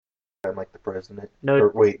time like the president. No, or,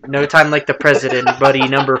 wait. No time like the president, buddy.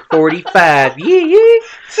 Number 45. Yee.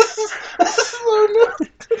 Oh no!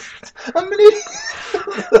 I'm an idiot.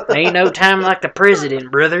 Ain't no time like the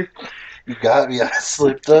president, brother. You got me. I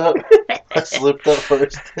slipped up.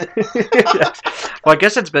 First. Well, I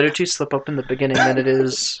guess it's better to slip up in the beginning than it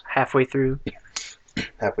is halfway through.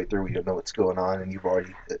 Halfway through, we don't know what's going on, and you've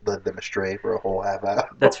already led them astray for a whole half hour.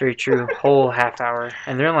 That's very true. Whole half hour.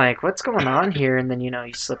 And they're like, what's going on here? And then, you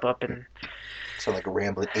slip up and... Sound like a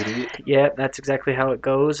rambling idiot. Yeah, that's exactly how it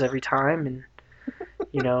goes every time. And,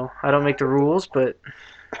 I don't make the rules, but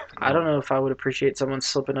I don't know if I would appreciate someone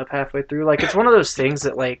slipping up halfway through. Like, it's one of those things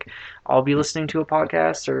that, like, I'll be listening to a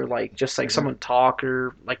podcast or, like, just, like, someone talk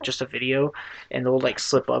or, like, just a video, and they'll, like,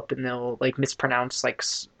 slip up and they'll, like, mispronounce, like,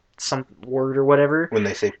 some word or whatever. When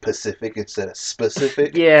they say Pacific instead of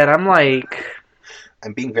specific. Yeah, and I'm like...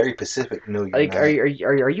 I'm being very Pacific. No, you're like, not.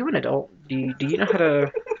 are you an adult? Do you know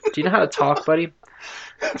how to talk, buddy?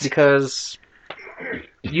 Because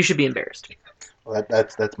you should be embarrassed. Well,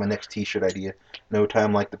 that's my next T-shirt idea. No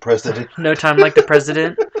time like the president. No time like the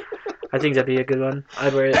president. I think that'd be a good one.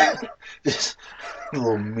 I'd wear it. Just a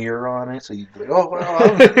little mirror on it, so you'd be like, "Oh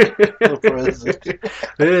well, I'm the president."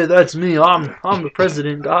 Hey, that's me. I'm the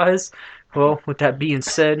president, guys. Well, with that being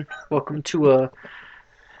said, welcome to a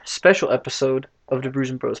special episode of the Brews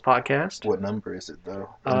and Bros podcast. What number is it though?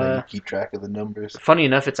 And then you keep track of the numbers. Funny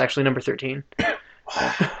enough, it's actually number 13.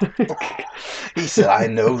 He said, "I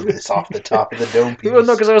know this off the top of the dome piece." Well,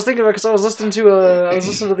 no, because I was thinking about because I was listening to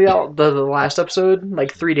the last episode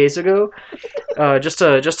like 3 days ago, just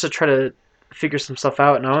to try to figure some stuff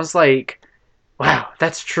out, and I was like, "Wow,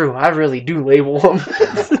 that's true. I really do label them."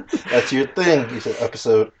 That's your thing. You said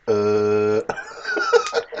episode.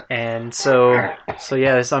 And so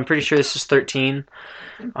yeah, I'm pretty sure this is 13,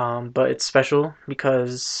 but it's special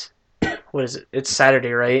because what is it? It's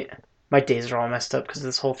Saturday, right? My days are all messed up because of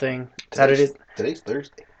this whole thing. Today's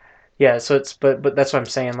Thursday. Yeah, so it's but that's what I'm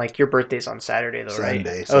saying. Like your birthday's on Saturday though, right?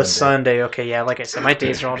 Sunday. Oh, Sunday. Okay, yeah. Like I said, my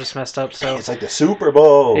days are all just messed up. So it's like the Super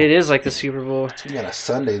Bowl. It is like the Super Bowl. It's gonna be on a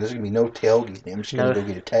Sunday. There's gonna be no tailgating. I'm just gonna go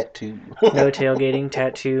get a tattoo. No tailgating,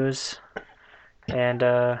 tattoos, and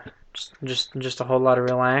just a whole lot of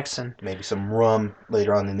relax and maybe some rum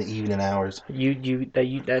later on in the evening hours.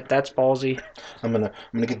 That's ballsy. I'm gonna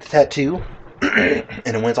get the tattoo, and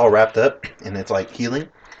then when it's all wrapped up and it's like healing,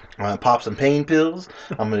 I'm gonna pop some pain pills.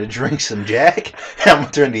 I'm gonna drink some Jack. I'm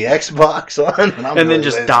gonna turn the Xbox on, and then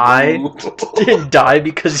just die. Die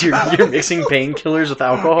because you're mixing painkillers with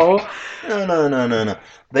alcohol. No.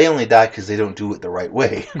 They only die because they don't do it the right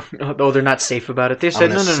way. Oh, they're not safe about it. They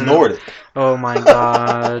said no. Snort it. Oh my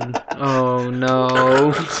god. Oh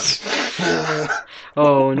no.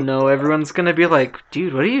 Oh no. Everyone's gonna be like,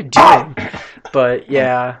 dude, what are you doing? But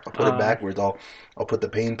yeah. I'll put it backwards. I'll put the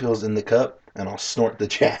pain pills in the cup and I'll snort the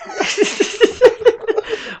Jack.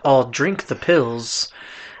 I'll drink the pills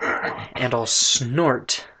and I'll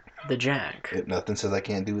snort the Jack. Nothing says I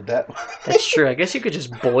can't do it that way. That's true. I guess you could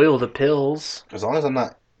just boil the pills. As long as I'm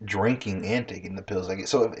not drinking and taking the pills, I guess.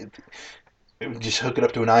 So if just hook it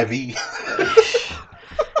up to an IV.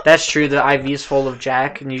 That's true. The IV is full of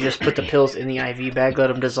Jack, and you just put the pills in the IV bag, let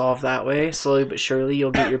them dissolve that way. Slowly but surely, you'll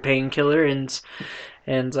get your painkiller and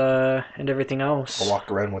everything else. I'll walk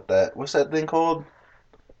around with that. What's that thing called?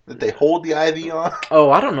 That they hold the IV on? Oh,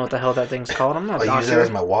 I don't know what the hell that thing's called. I'm not a doctor. I use that as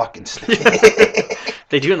my walking stick.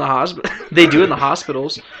 They do in the hospital. They do in the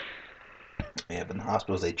hospitals. Yeah, but in the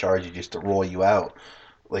hospitals they charge you just to roll you out.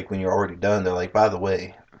 Like when you're already done, they're like, by the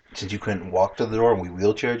way, since you couldn't walk to the door and we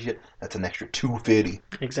wheelchaired you, that's an extra $250.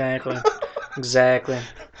 Exactly.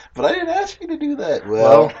 But I didn't ask you to do that.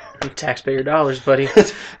 Well, taxpayer dollars, buddy.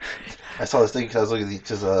 I saw this thing because I was looking at these,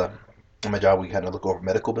 because on my job we kind of look over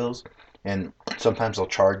medical bills, and sometimes they'll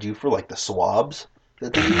charge you for like the swabs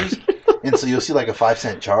that they use. And so you'll see like a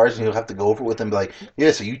 5-cent charge, and you'll have to go over it with them and be like,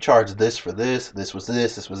 yeah, so you charged this for this, this was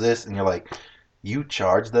this, and you're like, you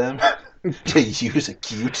charged them to use a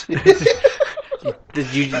Q-tip?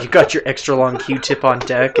 You got your extra long Q-tip on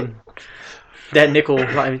deck, and that nickel...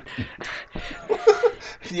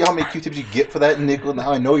 See how many Q-tips you get for that nickel?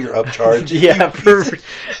 Now I know you're upcharged. Yeah, for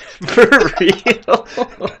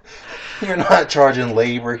real. You're not charging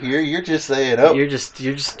labor here. You're just saying, oh, you're just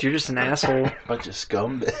an asshole. Bunch of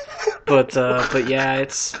scumbag. But yeah,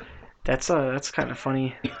 that's kind of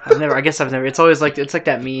funny. It's always like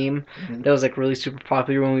that meme that was like really super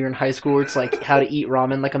popular when we were in high school. Where it's like how to eat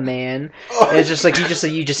ramen like a man. And it's just like you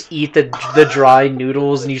just eat the dry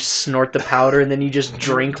noodles and you snort the powder and then you just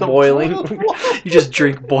drink boiling. You just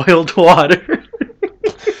drink boiled water.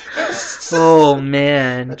 Oh I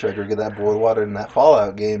man, tried drinking that boiled water in that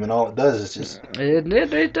Fallout game, and all it does is just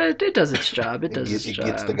it does its job. It does its it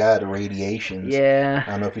gets the job. guy to radiations. Yeah,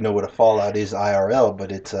 I don't know if you know what a Fallout is IRL,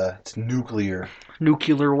 but it's nuclear.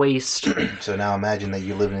 nuclear waste. So now imagine that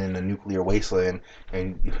you're living in a nuclear wasteland,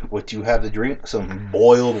 and what you have to drink, some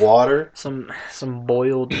boiled water. Some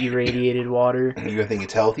boiled irradiated water. You're gonna think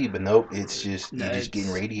it's healthy, but nope, it's just No, you're just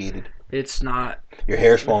getting radiated. it's not. Your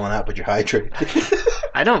hair's falling out, but you're hydrated.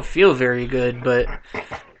 I don't feel very good, but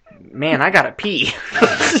man, I gotta pee.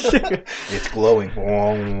 It's glowing.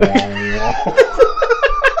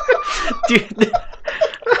 Dude,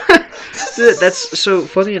 that's so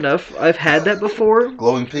funny enough. I've had that before.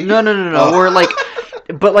 Glowing pee? No. Oh. Or like,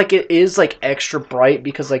 but like it is like extra bright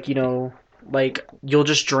because like like you'll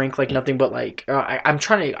just drink like nothing but like I'm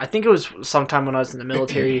trying to. I think it was sometime when I was in the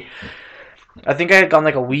military. I think I had gone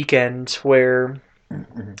like a weekend where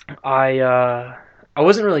I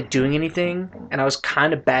wasn't really doing anything, and I was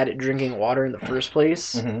kind of bad at drinking water in the first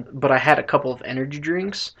place. Mm-hmm. But I had a couple of energy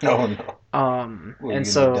drinks. Oh no. Were And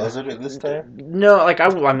you so in the desert at this time? no, like I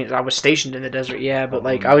mean, I was stationed in the desert, yeah, but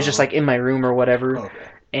like I was just like in my room or whatever, Okay.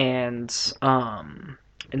 and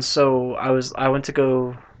so I went to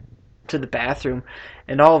go to the bathroom,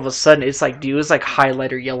 and all of a sudden it's like, dude, it was like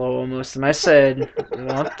highlighter yellow almost, and I said,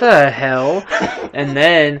 what the hell? And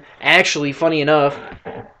then actually, funny enough,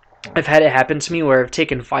 I've had it happen to me where I've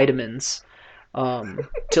taken vitamins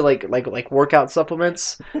to like workout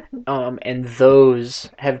supplements, and those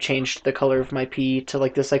have changed the color of my pee to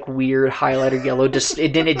like this like weird highlighter yellow. Just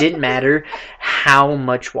it didn't matter how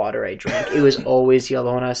much water I drank, it was always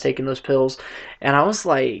yellow when I was taking those pills, and I was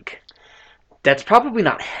like, that's probably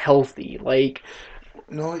not healthy. Like,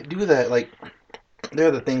 No, do that. Like, there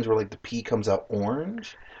are the things where like the pee comes out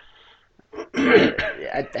orange.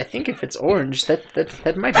 I think if it's orange, that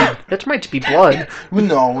might be blood.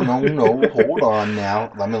 No. Hold on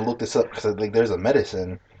now. I'm gonna look this up because like there's a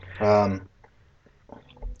medicine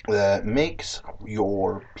that makes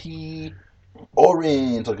your pee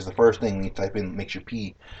orange. Like it's the first thing you type in makes your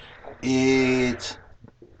pee. It's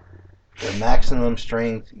the maximum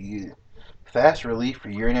strength, fast relief for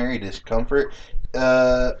urinary discomfort.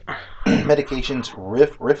 Medications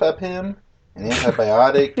Rifapim, an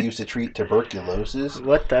antibiotic used to treat tuberculosis.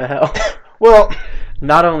 What the hell? Well,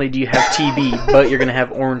 not only do you have TB, but you're gonna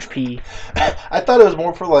have orange pee. I thought it was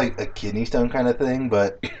more for like a kidney stone kind of thing,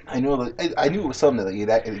 but I knew it was something that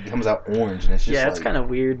it comes out orange, and it's just it's kind of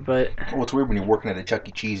weird. But well, it's weird when you're working at a Chuck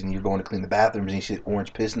E. Cheese and you're going to clean the bathrooms and you see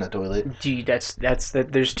orange piss in the toilet. dude, that's that.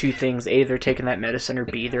 There's two things: A, they're taking that medicine, or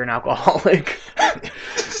B, they're an alcoholic.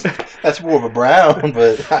 That's more of a brown,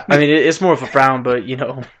 but I mean, it's more of a brown, but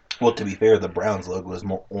well, to be fair, the Browns logo is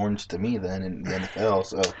more orange to me than in the NFL,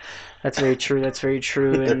 so that's very true. That's very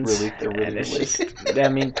true. they're And really it's related. just, I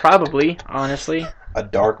mean, probably, honestly. A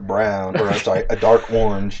dark brown, or I'm sorry, a dark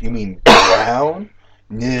orange. You mean brown?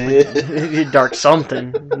 Yeah. Dark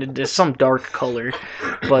something. There's some dark color,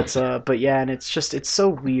 but yeah, and it's so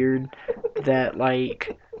weird that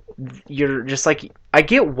like you're just like, I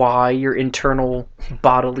get why your internal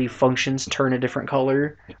bodily functions turn a different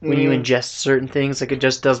color when you ingest certain things. Like, it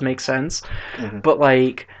just does make sense. Mm-hmm. But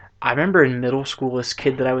like, I remember in middle school, this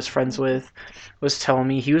kid that I was friends with was telling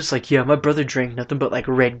me, he was like, yeah, my brother drank nothing but like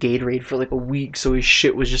red Gatorade for like a week, so his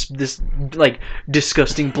shit was just this like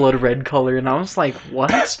disgusting blood red color. And I was like,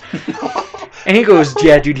 what? And he goes,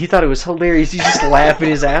 yeah, dude, he thought it was hilarious. He's just laughing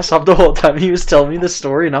his ass off the whole time he was telling me the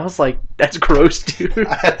story, and I was like, that's gross, dude.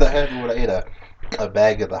 I had when I ate a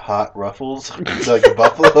bag of the hot Ruffles, like the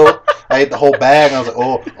Buffalo. I ate the whole bag, and I was like,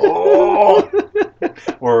 oh.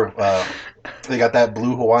 Or they got that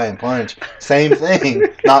blue Hawaiian punch. Same thing,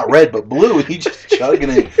 not red but blue. You just chugging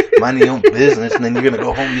it, minding your own business, and then you're gonna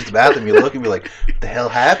go home, use the bathroom. You look and be like, "What the hell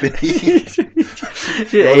happened?"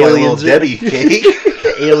 Aliens, Debbie cake.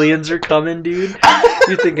 Aliens are coming, dude.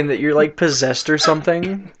 You're thinking that you're like possessed or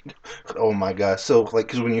something. Oh my gosh! So like,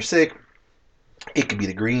 because when you're sick, it could be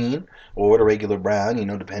the green or the regular brown,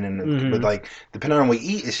 depending. Mm-hmm. But like, depending on what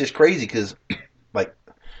you eat, it's just crazy. Because like,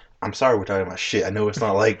 I'm sorry we're talking about shit. I know it's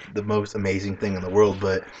not like the most amazing thing in the world,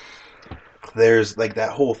 but there's like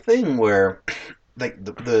that whole thing where like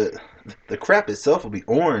the crap itself will be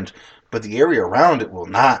orange, but the area around it will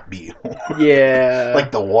not be orange. Yeah.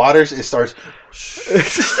 Like the waters, it starts.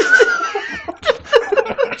 It's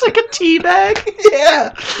like a tea bag.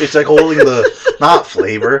 Yeah. It's like holding the, not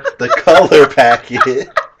flavor, the color packet.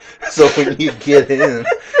 So when you get in,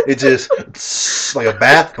 it just like a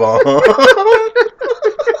bath bomb.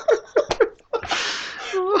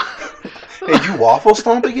 Hey, you waffle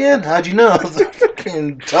stomp again? How'd you know? The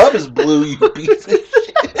fucking tub is blue, you piece of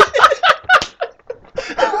shit.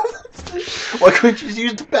 Why couldn't you just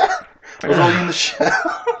use the bathroom? Was all you in the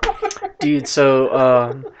shower? Dude,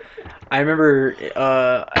 so I remember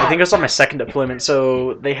I think it was on my second deployment.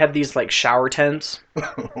 So they had these like shower tents,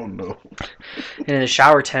 Oh no. and in the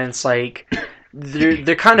shower tents, like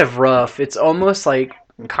they're kind of rough. It's almost like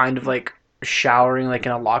kind of like showering like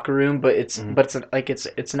in a locker room, but it's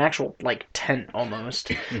an actual like tent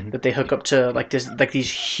almost that they hook up to like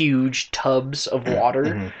these huge tubs of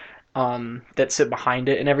water that sit behind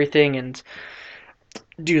it and everything. And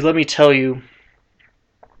dude, let me tell you,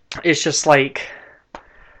 it's just like,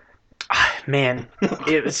 man,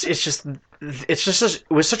 it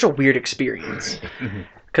was such a weird experience.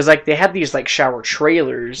 Because like they had these like shower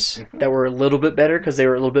trailers that were a little bit better because they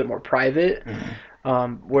were a little bit more private,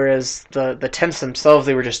 whereas the tents themselves,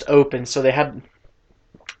 they were just open, so they had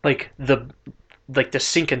like the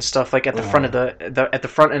sink and stuff like at the front of at the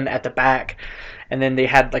front and at the back, and then they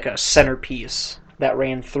had like a centerpiece that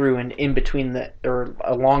ran through, and in between or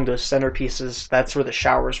along those centerpieces, that's where the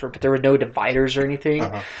showers were, but there were no dividers or anything.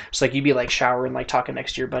 So like you'd be like showering, like talking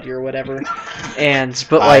next to your buddy or whatever,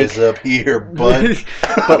 but like eyes up here, bud.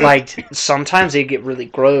 but like sometimes they'd get really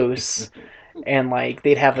gross, and like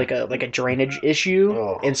they'd have like a drainage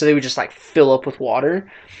issue, and so they would just like fill up with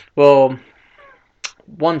water. Well,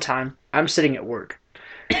 one time I'm sitting at work,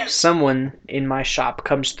 someone in my shop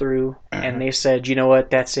comes through, and they said, you know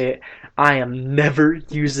what, that's it, I am never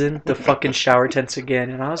using the fucking shower tents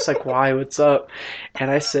again. And I was like, why, what's up?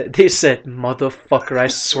 And they said, motherfucker, I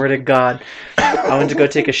swear to God, I went to go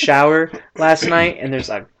take a shower last night, and there's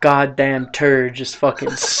a goddamn turd just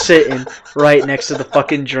fucking sitting right next to the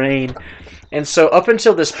fucking drain. And so up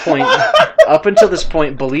until this point,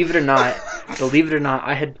 believe it or not,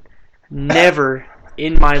 I had never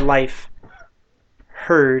in my life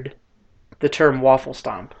heard the term waffle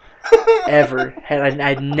stomp. Ever.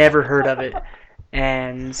 I'd never heard of it.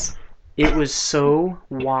 And it was so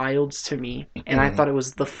wild to me, and I thought it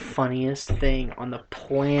was the funniest thing on the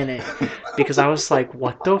planet, because I was like,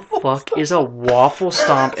 what the fuck is a waffle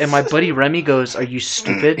stomp? And my buddy Remy goes, are you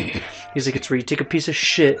stupid? He's like, it's where you take a piece of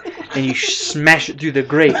shit and you smash it through the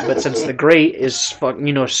grate, but since the grate is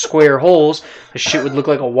square holes, the shit would look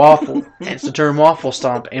like a waffle, and it's the term waffle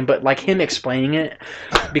stomp. And but like him explaining it,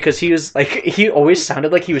 because he was like, he always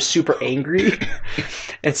sounded like he was super angry,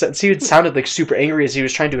 and since he sounded like super angry as he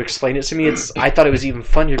was trying to explain it to me, I thought it was even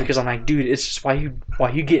funnier, because I'm like, dude, it's just why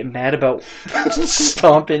you getting mad about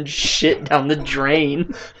stomping shit down the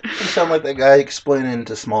drain? You sound like that guy explaining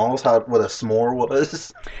to Smalls what a s'more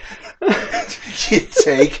was. You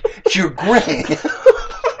take your grain.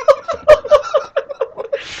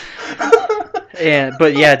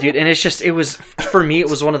 But yeah, dude, and it was, for me, it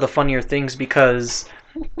was one of the funnier things, because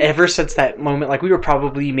ever since that moment, like, we were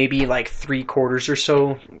probably maybe like 3/4 or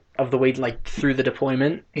so of the way like through the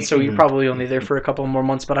deployment, so we were probably only there for a couple more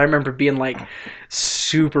months, but I remember being like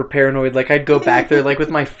super paranoid. Like, I'd go back there like with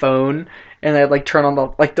my phone, and I'd like turn on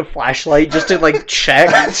the flashlight just to like check,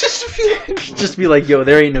 just be like, yo,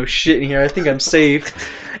 there ain't no shit in here, I think I'm safe.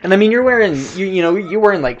 And I mean, you're wearing you're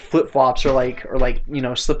wearing like flip-flops or like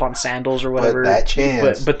slip-on sandals or whatever, but that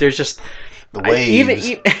chance, but there's just the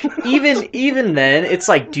waves. Even then, it's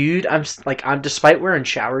like, dude, I'm despite wearing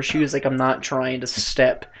shower shoes, like, I'm not trying to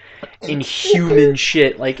step in human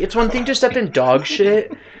shit. Like, it's one thing to step in dog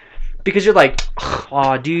shit, because you're like,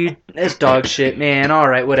 oh, dude, that's dog shit, man. All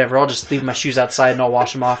right, whatever. I'll just leave my shoes outside and I'll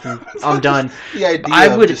wash them off and I'm done. The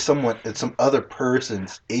idea of just some other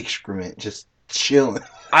person's excrement just chilling.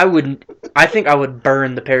 I think I would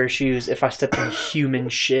burn the pair of shoes if I stepped in human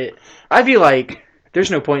shit. I'd be like,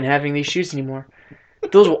 there's no point in having these shoes anymore.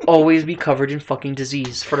 Those will always be covered in fucking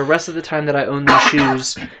disease. For the rest of the time that I own these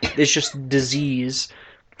shoes, it's just disease.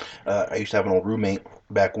 I used to have an old roommate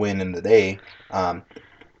back when in the day,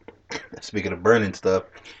 speaking of burning stuff,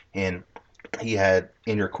 and he had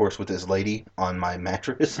intercourse with this lady on my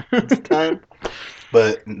mattress at the time.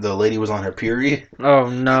 But the lady was on her period. Oh,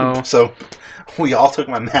 no. So we all took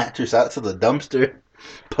my mattress out to the dumpster.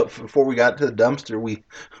 But before we got to the dumpster, we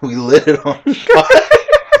lit it on fire.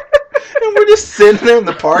 And we're just sitting there in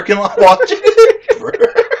the parking lot watching it burn.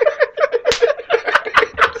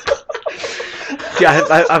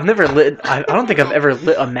 Yeah, I've never lit. I don't think I've ever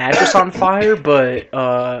lit a mattress on fire, but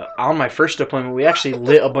on my first deployment, we actually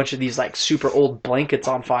lit a bunch of these like super old blankets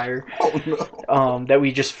on fire. Oh no! That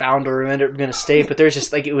we just found or ended up going to stay. But there's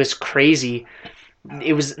just like, it was crazy.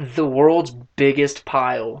 It was the world's biggest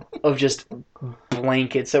pile of just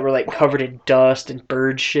blankets that were like covered in dust and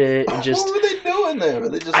bird shit and just. What were they doing there? Were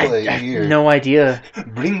they just I have no idea.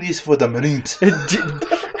 Bring these for the Marines.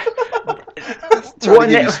 Trying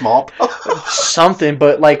to give you smallpox. Something,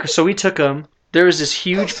 but like, so we took them. There was this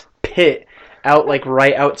huge pit out like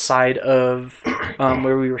right outside of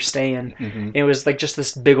where we were staying. Mm-hmm. It was like just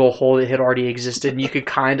this big old hole that had already existed, and you could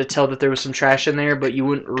kind of tell that there was some trash in there, but you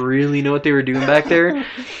wouldn't really know what they were doing back there.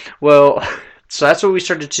 Well, so that's what we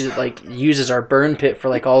started to like use as our burn pit for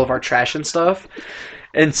like all of our trash and stuff.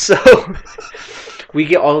 And so we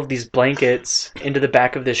get all of these blankets into the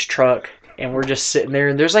back of this truck, and we're just sitting there,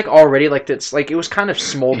 and there's like already like it's like it was kind of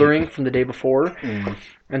smoldering from the day before. Mm-hmm.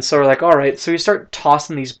 And so we're like, all right. So we start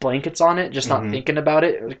tossing these blankets on it, just not thinking about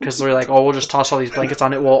it, because we're like, oh, we'll just toss all these blankets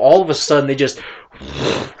on it. Well, all of a sudden they just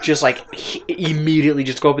like immediately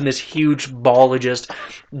just go up in this huge ball of just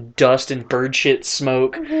dust and bird shit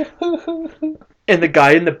smoke. And the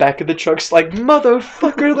guy in the back of the truck's like,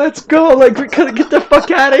 motherfucker, let's go. Like, we gotta get the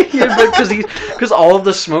fuck out of here. But because all of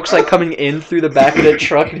the smoke's like coming in through the back of the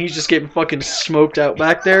truck, and he's just getting fucking smoked out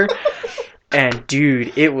back there. And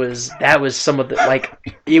dude, that was some of the like,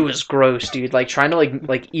 it was gross, dude. Like trying to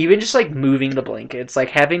like even just like moving the blankets, like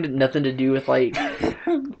having nothing to do with like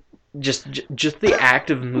just the act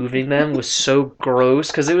of moving them was so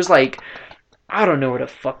gross, because it was like, I don't know where the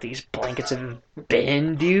fuck these blankets have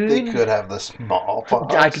been, dude. They could have the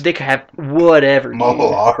smallpox. Like, they could have whatever,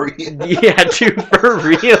 malaria. Yeah, dude, for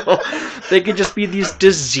real. They could just be these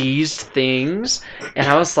diseased things. And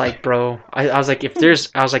I was like, bro, I was like,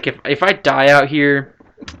 if I die out here,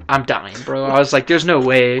 I'm dying, bro. I was like, there's no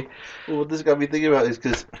way. Well, what this got me thinking about is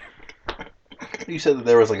because you said that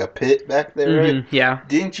there was like a pit back there, right? Yeah.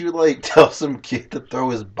 Didn't you like tell some kid to throw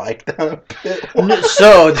his bike down a pit?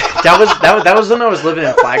 So that was when I was living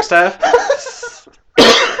in Flagstaff.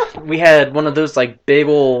 We had one of those like big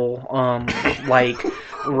ol' like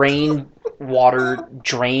rain water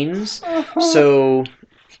drains. So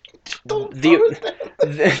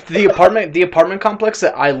the apartment complex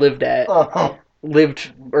that I lived at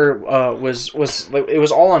was like, it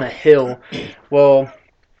was all on a hill. Well,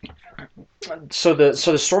 so the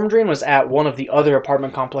storm drain was at one of the other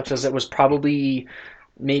apartment complexes that was probably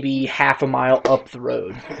maybe half a mile up the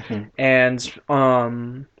road. And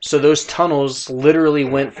so those tunnels literally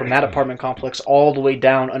went from that apartment complex all the way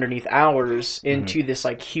down underneath ours into this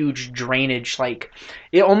like huge drainage. Like,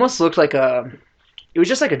 it almost looked like it was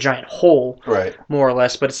just like a giant hole, right, more or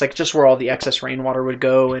less, but it's like just where all the excess rainwater would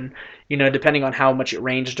go. And you know, depending on how much it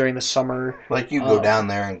rains during the summer, like you go down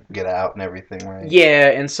there and get out and everything, right?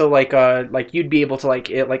 Yeah. And so like you'd be able to like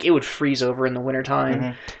it would freeze over in the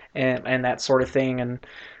wintertime, and that sort of thing. And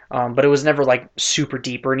but it was never like super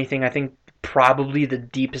deep or anything. I think probably the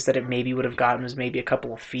deepest that it maybe would have gotten was maybe a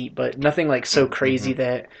couple of feet, but nothing like so crazy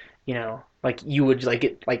that, you know, like you would like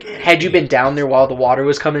it, like had you been down there while the water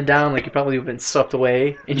was coming down, like you probably would have been swept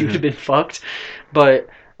away and you would have been fucked. But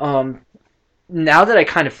now that I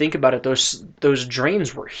kind of think about it, those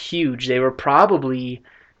drains were huge. They were probably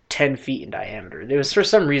 10 feet in diameter. There was, for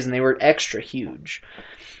some reason, they were extra huge.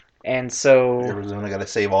 And so Arizona got to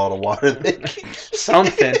save all the water they can.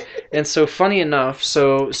 Something. And so funny enough,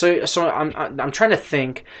 so I'm trying to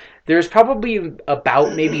think. There's probably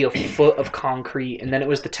about maybe a foot of concrete, and then it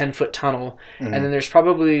was the 10-foot tunnel, and then there's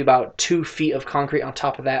probably about 2 feet of concrete on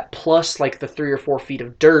top of that, plus like the 3 or 4 feet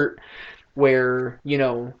of dirt where, you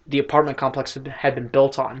know, the apartment complex had been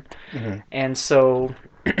built on. And so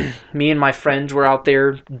me and my friends were out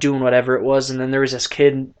there doing whatever it was, and then there was this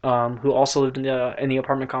kid who also lived in the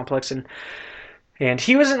apartment complex, and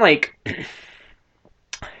he wasn't like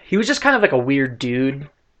he was just kind of like a weird dude.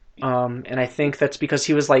 And I think that's because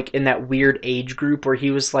he was like in that weird age group where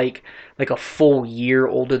he was like a full year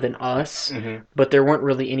older than us, but there weren't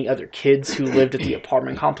really any other kids who lived at the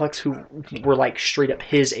apartment complex who were like straight up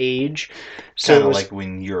his age. So kind of like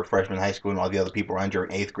when you're a freshman in high school and all the other people around you are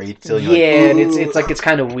in 8th grade still. Yeah, like, and it's like it's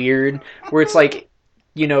kind of weird where it's like,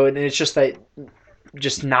 you know, and it's just that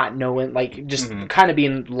just not knowing, like just kind of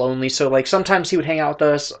being lonely. So like sometimes he would hang out with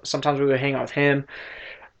us, sometimes we would hang out with him.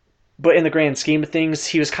 But in the grand scheme of things,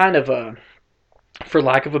 he was kind of for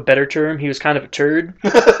lack of a better term, he was kind of a turd.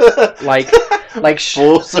 like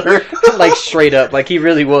full circle. Like straight up, like he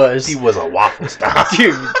really was. He was a waffle stomp,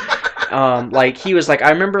 dude. Like he was like, I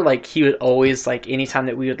remember like he would always like anytime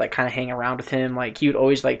that we would like kind of hang around with him, like he would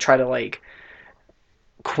always like try to like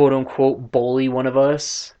quote unquote bully one of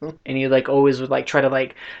us, and he like always would like try to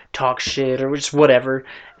like talk shit or just whatever,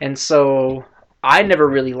 and so I never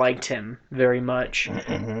really liked him very much.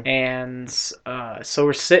 And so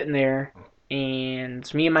we're sitting there,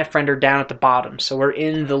 and me and my friend are down at the bottom. So we're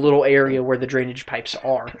in the little area where the drainage pipes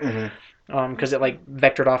are. Because it like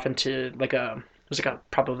vectored off into like it was like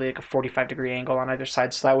probably like a 45-degree angle on either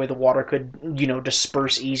side. So that way the water could, you know,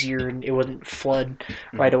 disperse easier and it wouldn't flood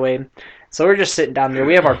right away. So we're just sitting down there.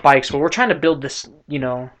 We have our bikes, but we're trying to build this, you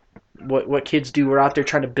know, what kids do. We're out there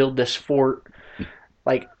trying to build this fort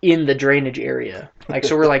like in the drainage area. Like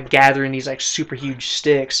so we're like gathering these like super huge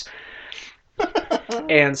sticks.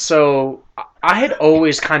 And so I had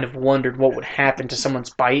always kind of wondered what would happen to someone's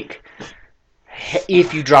bike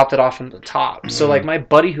if you dropped it off from the top. So like my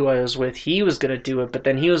buddy who I was with, he was gonna do it, but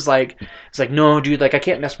then he was like, no, dude, like I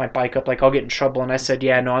can't mess my bike up, like I'll get in trouble. And I said,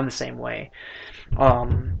 yeah, no, I'm the same way.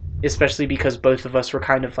 Especially because both of us were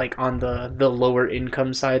kind of like on the lower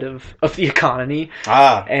income side of the economy.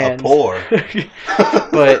 A poor.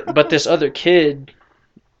 but this other kid,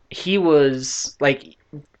 he was like,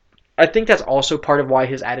 I think that's also part of why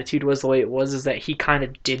his attitude was the way it was, is that he kind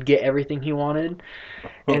of did get everything he wanted.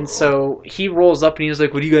 And so he rolls up and he's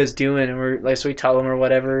like, what are you guys doing? And we're like, so we tell him or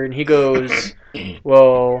whatever, and he goes,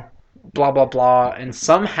 well, blah, blah, blah. And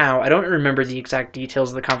somehow, I don't remember the exact details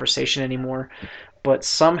of the conversation anymore, but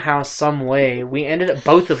somehow, some way,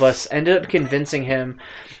 both of us ended up convincing him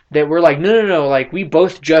that we're like, no, like we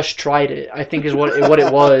both just tried it. I think is what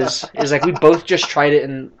it was. Is like we both just tried it,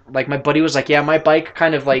 and like my buddy was like, yeah, my bike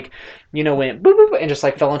kind of like, went boop, boop, and just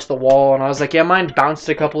like fell into the wall, and I was like, yeah, mine bounced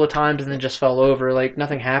a couple of times and then just fell over. Like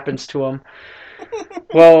nothing happens to him.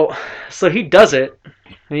 Well, so he does it,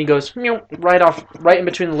 and he goes right in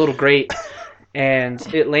between the little grate. And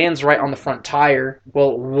it lands right on the front tire.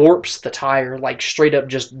 Well, it warps the tire, like straight up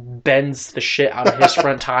just bends the shit out of his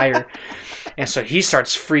front tire. And so he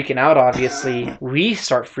starts freaking out, obviously. We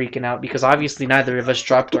start freaking out because obviously neither of us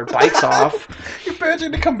dropped our bikes off. Your parents are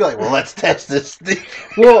going to come and be like, well, let's test this thing.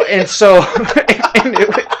 Well, and so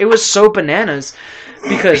it was so bananas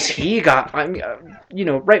because he got, I mean,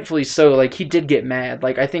 rightfully so, like he did get mad.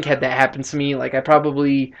 Like I think had that happened to me, like I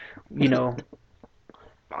probably,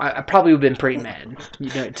 I probably would have been pretty mad,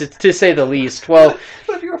 to say the least. Well,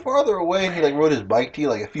 but if you were farther away and he like rode his bike to you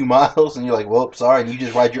like a few miles, and you're like, "Well, sorry," and you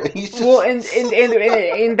just ride your. Well, and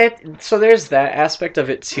that, so there's that aspect of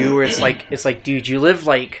it too, where it's like, dude, you live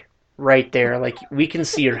like right there, like we can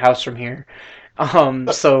see your house from here.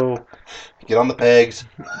 So get on the pegs.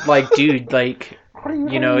 Like, dude, like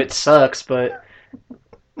it sucks, but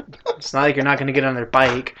it's not like you're not going to get on their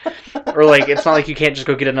bike, or like it's not like you can't just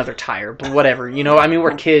go get another tire, but whatever, I mean,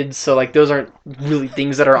 we're kids, so like those aren't really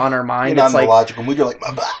things that are on our mind. You're it's not in like the logical mood. You're like,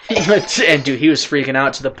 my bike. And dude, he was freaking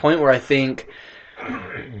out to the point where I think,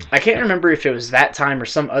 I can't remember if it was that time or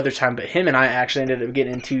some other time, but him and I actually ended up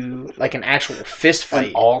getting into like an actual fist fight.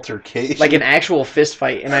 An altercation. Like an actual fist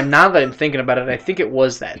fight. And now that I'm thinking about it, I think it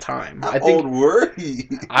was that time. How old were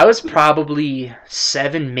you? I was probably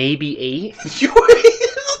 7, maybe 8. You were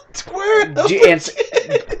square.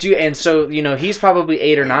 And so, he's probably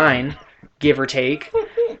 8 or 9, give or take.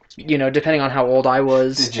 Depending on how old I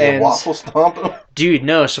was. Did you waffle stomp him? Dude,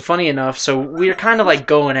 no. So funny enough, so we're kind of like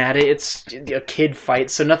going at it. It's a kid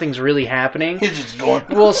fight, so nothing's really happening. He's just going.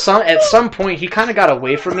 Well, at some point, he kind of got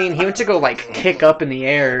away from me, and he went to go like kick up in the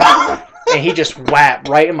air, and he just whapped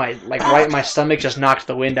right in my stomach, just knocked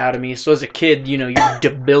the wind out of me. So as a kid, you're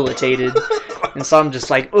debilitated, and so I'm just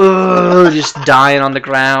like, ugh, just dying on the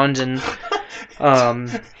ground, and.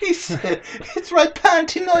 He said, "It's right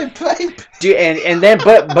panty night, babe." Dude, and then,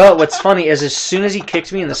 but what's funny is as soon as he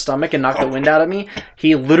kicked me in the stomach and knocked the wind out of me,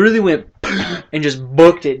 he literally went and just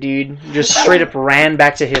booked it, dude. Just straight up ran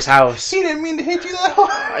back to his house. He didn't mean to hit you that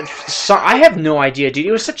hard. So I have no idea, dude.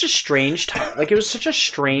 It was such a strange time. Like, it was such a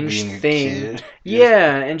strange thing.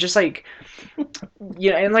 Yeah, and just like,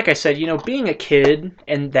 and like I said, being a kid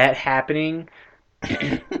and that happening.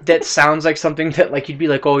 That sounds like something that like you'd be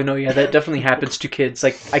like, oh no, yeah, that definitely happens to kids.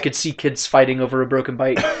 Like I could see kids fighting over a broken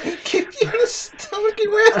bike. Kicked you in the stomach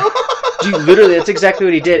and ran off. Dude, literally, that's exactly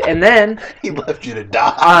what he did. And then he left you to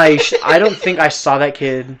die. I don't think I saw that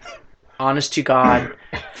kid, honest to God,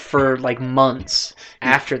 for like months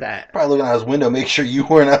after that. Probably looking out his window, make sure you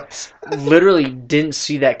weren't out. Literally didn't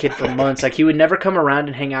see that kid for months. Like he would never come around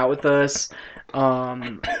and hang out with us.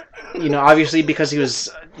 Obviously because he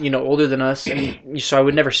was, older than us, and so I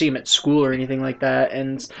would never see him at school or anything like that.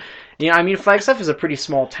 And, I mean, Flagstaff is a pretty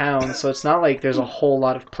small town, so it's not like there's a whole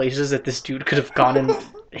lot of places that this dude could have gone and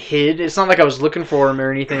hid. It's not like I was looking for him or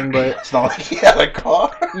anything, but... It's not like he had a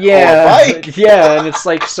car yeah, or a bike. Yeah, and it's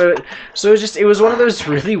like, so it was one of those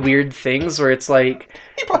really weird things where it's like...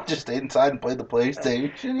 He probably just stayed inside and played the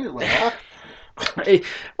PlayStation. He was like, ah. Wait,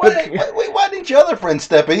 why didn't your other friend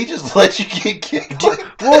step in? He just let you get kicked.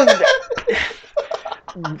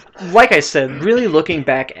 Like I said, really looking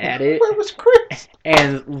back at it, where was Chris?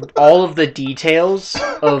 And all of the details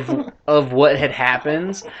of what had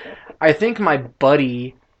happened, I think my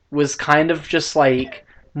buddy was kind of just like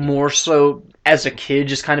more so as a kid,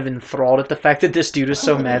 just kind of enthralled at the fact that this dude was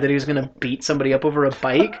so mad that he was gonna beat somebody up over a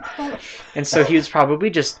bike, and so he was probably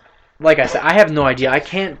just like I said, I have no idea. I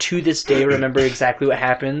can't to this day remember exactly what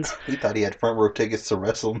happens. He thought he had front row tickets to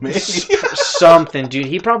WrestleMania. Something, dude.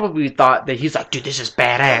 He probably thought that he's like, dude, this is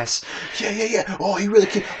badass. Yeah. Oh, he really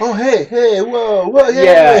can't. Oh, hey, whoa,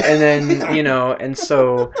 Yeah, and then, and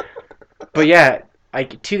so, but yeah,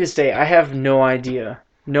 to this day, I have no idea.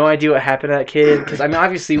 No idea what happened to that kid. Because, I mean,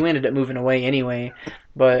 obviously, we ended up moving away anyway.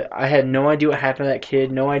 But I had no idea what happened to that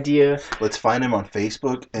kid. No idea. Let's find him on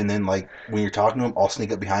Facebook, and then, like, when you're talking to him, I'll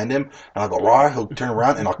sneak up behind him, and I'll go, raw, he'll turn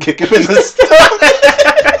around, and I'll kick him in the stomach.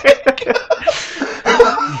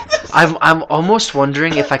 I'm almost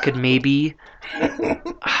wondering if I could maybe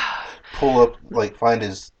pull up, like, find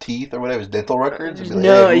his teeth or whatever, his dental records. And be like,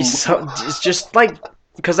 no, hey, it's just like,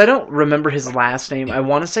 because I don't remember his last name. I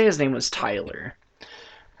want to say his name was Tyler.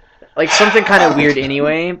 Like, something kind of weird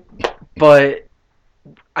anyway, but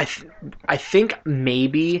I think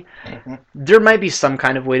maybe there might be some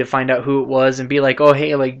kind of way to find out who it was and be like, oh,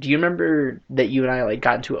 hey, like, do you remember that you and I, like,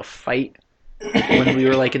 got into a fight when we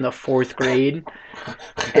were, like, in the 4th grade?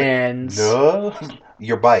 And no,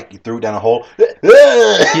 your bike, you threw it down a hole.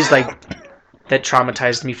 He's like, that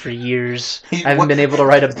traumatized me for years. I haven't been able to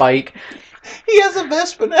ride a bike. He has a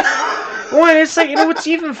Vespa now. Well, and it's like, what's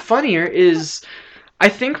even funnier is, I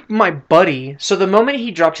think my buddy, so the moment he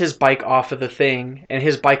dropped his bike off of the thing and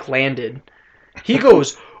his bike landed, he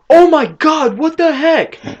goes, oh my god, what the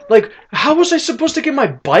heck? Like, how was I supposed to get my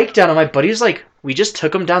bike down? And my buddy's like, we just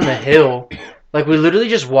took him down the hill. Like, we literally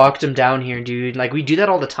just walked him down here, dude. Like, we do that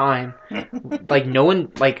all the time. Like, no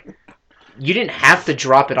one, like, you didn't have to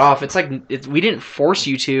drop it off. It's like, we didn't force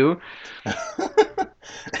you to. That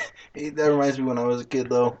reminds me when I was a kid,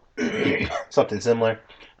 though. Something similar.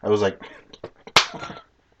 I was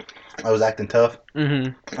acting tough.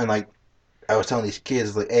 Mm-hmm. And, like, I was telling these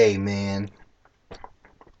kids, like, hey, man.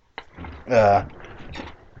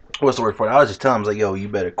 What's the word for it? I was just telling them, I was like, yo, you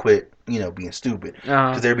better quit, being stupid.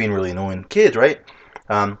 Because they're being really annoying kids, right?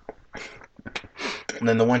 And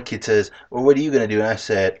then the one kid says, well, what are you going to do? And I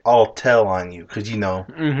said, I'll tell on you. Because,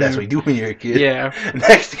 that's what you do when you're a kid. Yeah.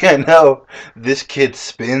 Next thing I know, this kid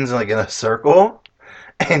spins, like, in a circle.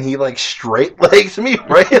 And he, like, straight legs me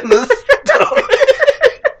right in the stomach.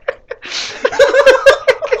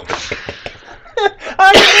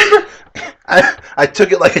 I remember I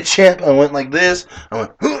took it like a champ. I went like this. I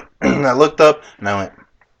went, and I looked up, and I went,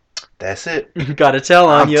 that's it. Gotta tell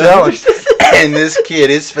on you. I'm telling. And this kid,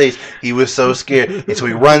 his face, he was so scared. And so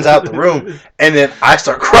he runs out the room, and then I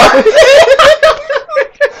start crying.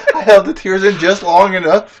 I held the tears in just long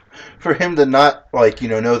enough for him to not, like,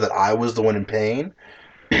 know that I was the one in pain.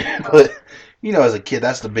 But, as a kid,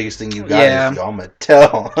 that's the biggest thing you got. Yeah. Is, I'm gonna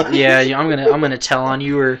tell. Yeah, I'm gonna tell on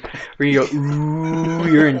you, or you go,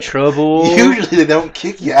 ooh, you're in trouble. Usually they don't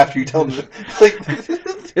kick you after you tell them. Like,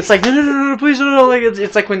 it's like, no, please, no. Like,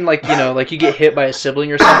 it's like when, like, like you get hit by a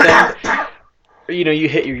sibling or something. Or, you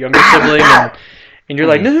hit your younger sibling, and you're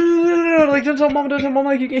like, no, like, don't tell mom,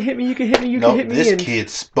 like, you can hit me, you can hit me. This kid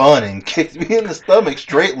spun and kicked me in the stomach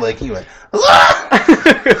straight, like, he went,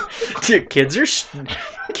 Dude, kids are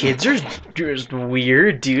just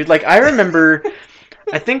weird, dude. Like, I remember,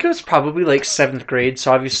 I think it was probably, like, 7th grade,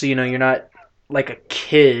 so obviously, you're not, like, a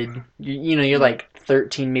kid. You're, like,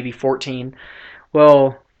 13, maybe 14.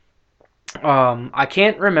 Well, I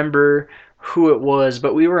can't remember who it was,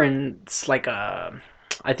 but we were in, like,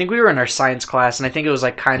 I think we were in our science class, and I think it was,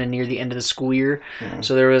 like, kind of near the end of the school year,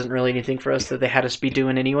 so there wasn't really anything for us that they had us be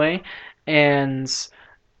doing anyway, and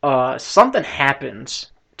something happened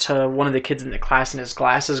to one of the kids in the class, and his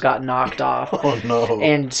glasses got knocked off. Oh, no.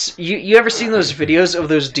 And you ever seen those videos of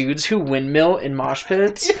those dudes who windmill in mosh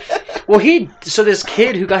pits? Yeah. Well, so this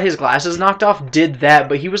kid who got his glasses knocked off did that,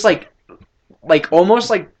 but he was, like almost,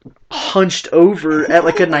 like, hunched over at,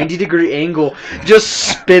 like, a 90-degree angle, just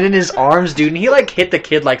spinning his arms, dude. And he, like, hit the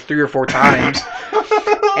kid, like, 3 or 4 times.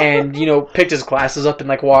 And, picked his glasses up and,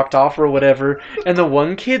 like, walked off or whatever. And the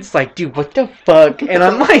one kid's like, dude, what the fuck? And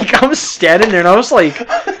I'm standing there and I was like,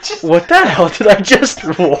 what the hell did I just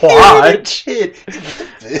watch? Dude,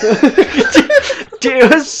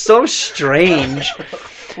 it was so strange.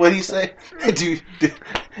 What do you say? Do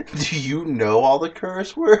you know all the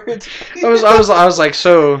curse words? I was like,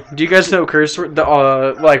 so do you guys know curse words?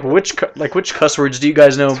 Which cuss words do you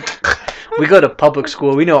guys know? We go to public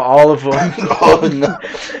school. We know all of them. Oh no!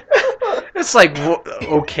 It's like,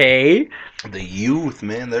 okay. The youth,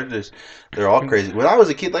 man, they're all crazy. When I was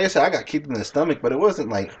a kid, like I said, I got kicked in the stomach, but it wasn't,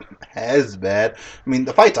 like, as bad. I mean,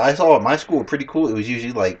 the fights I saw at my school were pretty cool. It was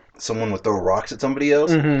usually, like, someone would throw rocks at somebody else,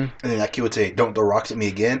 and then that kid would say, don't throw rocks at me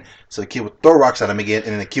again. So the kid would throw rocks at him again,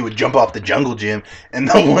 and then the kid would jump off the jungle gym, and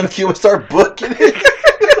the one kid would start booking it.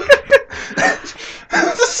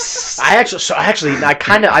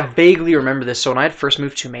 I vaguely remember this. So when I had first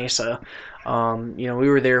moved to Mesa, we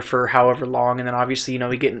were there for however long, and then obviously,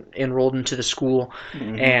 we get enrolled into the school,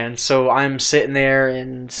 Mm-hmm. and so I'm sitting there,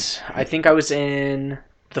 and I think I was in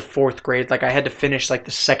the fourth grade. Like I had to finish like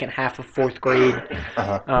the second half of fourth grade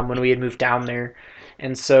Uh-huh. when we had moved down there,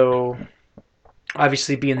 and so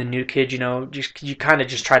obviously being the new kid, just you kind of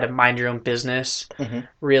just try to mind your own business, Mm-hmm.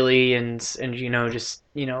 really, and just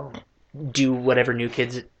do whatever new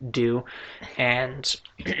kids do, and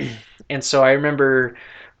and so I remember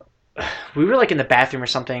we were like in the bathroom or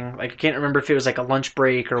something. Like I can't remember if it was like a lunch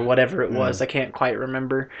break or whatever it was. Mm. I can't quite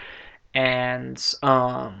remember. And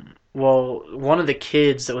well, one of the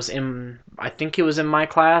kids that was in, I think it was in my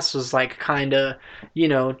class, was like kind of,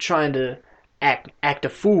 trying to act a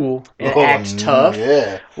fool and Oh, act tough.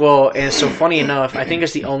 yeah. Well, and so funny enough, I think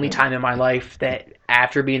it's the only time in my life that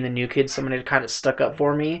after being the new kid, someone had kind of stuck up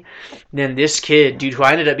for me. And then this kid, dude, who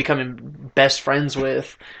I ended up becoming best friends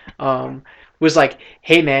with, was like,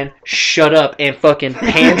 "Hey man, shut up," and fucking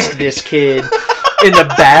pantsed this kid in the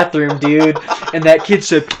bathroom, dude. And that kid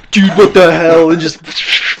said, "Dude, what the hell?" And just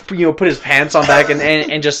put his pants on back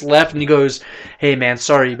and just left. And he goes, "Hey man,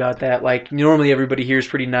 sorry about that. Like normally everybody here is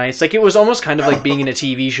pretty nice." Like it was almost kind of like being in a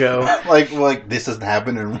TV show. Like this doesn't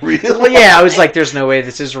happen in real Well, yeah, I was life. like, "There's no way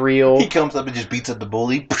this is real." He comes up and just beats up the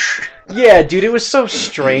bully. Yeah, dude, it was so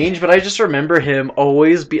strange, but I just remember him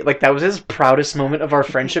always be like, that was his proudest moment of our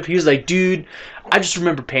friendship. He was like, "Dude, I just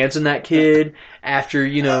remember pantsing that kid after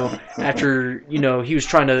he was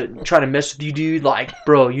trying to mess with you, dude. Like,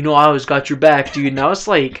 bro, I always got your back, dude." And I was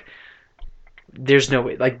like, "There's no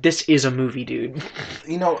way. Like, this is a movie, dude."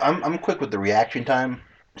 I'm quick with the reaction time.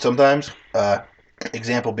 Sometimes,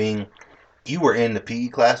 example being, you were in the PE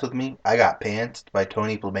class with me. I got pantsed by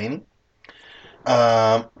Tony Plebani.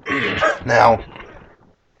 Um, now,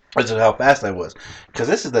 this is how fast I was. Because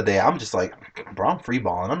this is the day I'm just like, bro, I'm free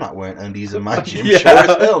balling. I'm not wearing undies in my gym Yeah.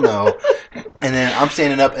 shorts. Hell no. And then I'm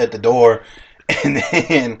standing up at the door, and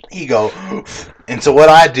then he go, and so what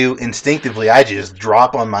I do instinctively, I just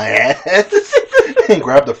drop on my ass and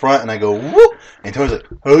grab the front, and I go, whoop. And Tony's like,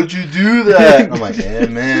 "How'd you do that?" I'm like, "Yeah,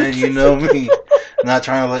 man, you know me. Not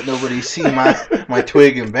trying to let nobody see my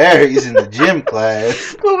twig and berries in the gym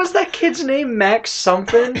class." What was that kid's name? Max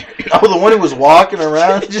something? Oh, the one who was walking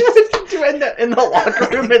around just in the locker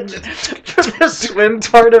room and for the swim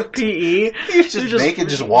part of PE. he was just naked,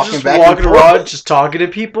 just walking just back walking and forth. around, just talking to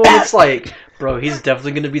people. And it's like, bro, he's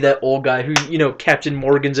definitely gonna be that old guy who, Captain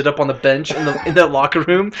Morgan's it up on the bench in the locker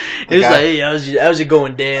room. And he's like, "Hey, how's it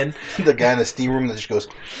going, Dan?" The guy in the steam room that just goes,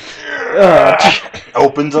 Uh,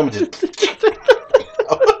 opens them, and just.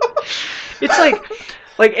 It's like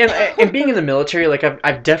and being in the military, like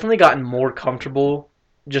I've definitely gotten more comfortable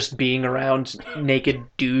just being around naked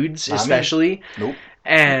dudes, Not me. especially. Nope.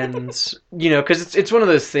 And because it's one of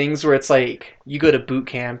those things where it's like you go to boot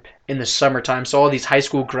camp in the summertime, so all these high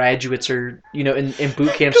school graduates are in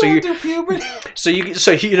boot camp. So Going you through puberty.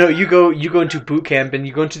 you go into boot camp and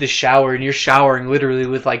you go into the shower and you're showering literally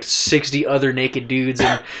with like 60 other naked dudes,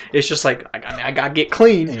 and it's just like I gotta get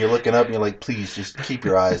clean. And you're looking up and you're like, please, just keep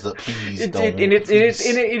your eyes up, please don't. It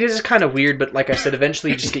is kind of weird, but like I said,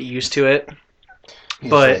 eventually you just get used to it. He's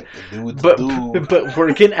But like, the dude's the dude. but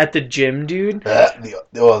working at the gym, dude. That's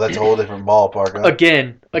a whole different ballpark.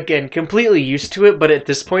 Huh? Again, completely used to it. But at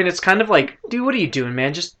this point, it's kind of like, dude, what are you doing,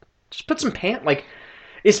 man? Just put some pants, like,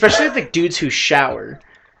 especially the dudes who shower.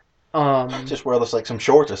 Just wear like some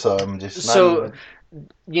shorts or something. Just So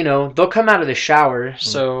they'll come out of the shower,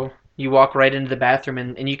 so you walk right into the bathroom,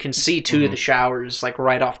 and you can see two of the showers like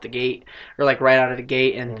right off the gate, or like right out of the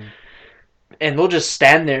gate, and they'll just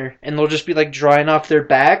stand there and they'll just be like drying off their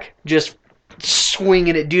back, just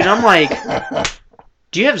swinging it, dude. I'm like,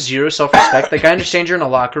 do you have zero self-respect? Like, I understand you're in a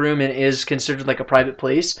locker room and it is considered like a private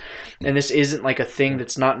place, and this isn't like a thing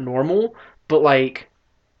that's not normal, but like,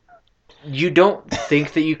 you don't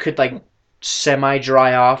think that you could like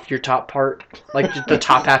semi-dry off your top part, like the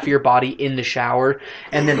top half of your body in the shower,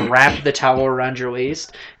 and then wrap the towel around your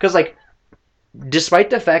waist? Because like, despite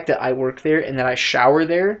the fact that I work there and that I shower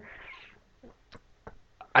there,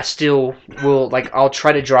 I still will, like, I'll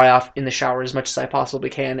try to dry off in the shower as much as I possibly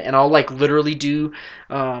can, and I'll like literally do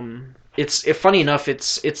funny enough,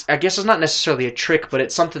 it's I guess it's not necessarily a trick, but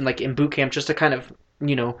it's something like in boot camp just to kind of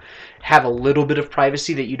have a little bit of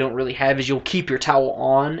privacy that you don't really have, is you'll keep your towel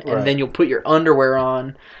on, and then you'll put your underwear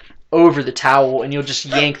on over the towel, and you'll just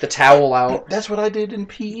yank the towel out. That's what I did in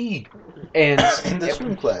PE and in the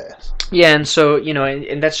swim class. Yeah, and so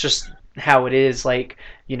and that's just how it is, like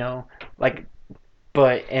like.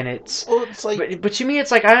 But and it's Well, it's like, but to me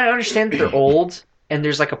it's like, I understand that they're old and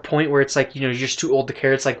there's like a point where it's like, you're just too old to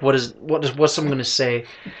care. It's like, what's someone gonna say?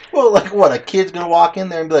 Well, like what? A kid's gonna walk in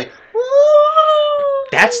there and be like,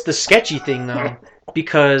 That's the sketchy thing though,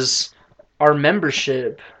 because our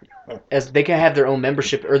membership, as they can have their own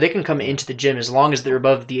membership, or they can come into the gym as long as they're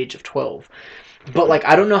above the age of 12. But like,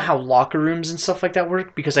 I don't know how locker rooms and stuff like that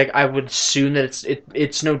work, because like I would assume that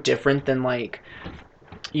it's no different than like,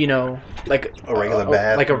 like a regular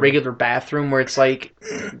bathroom. like a regular bathroom where it's like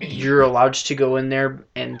you're allowed to go in there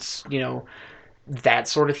and that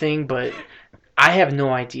sort of thing. But I have no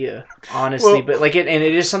idea, honestly. Well, but like it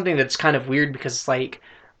is something that's kind of weird, because like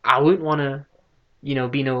I wouldn't want to,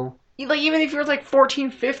 be no. Like, even if you're like 14,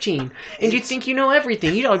 15, and you think you know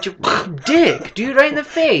everything, just dick, dude, right in the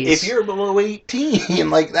face. If you're below 18,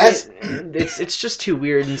 like that's it's just too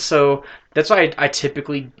weird, and so that's why I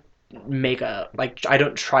typically I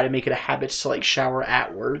don't try to make it a habit to like shower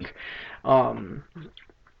at work,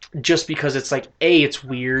 just because it's like it's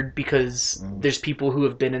weird, because there's people who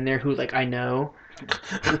have been in there who like I know.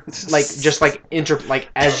 Like just like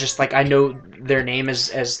I know their name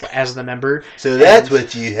as the member. So that's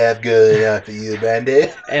what you have going on for you,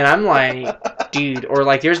 Bandit. And I'm like, dude, or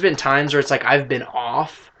like there's been times where it's like I've been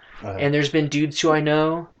off, and there's been dudes who I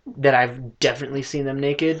know that I've definitely seen them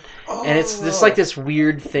naked, and it's just like this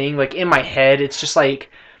weird thing. Like in my head, it's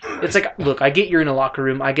like, look, I get you're in a locker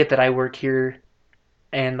room, I get that I work here,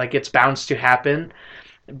 and like it's bound to happen.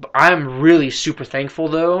 I'm really super thankful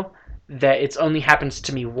though that it's only happens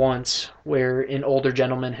to me once, where an older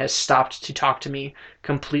gentleman has stopped to talk to me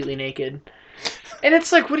completely naked. And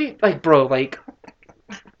it's like, what do you, like, bro, like,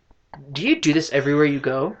 do you do this everywhere you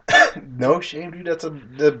go? No shame, dude. That's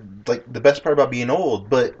the best part about being old.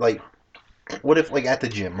 But like, what if like at the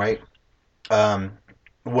gym, right?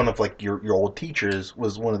 One of like your old teachers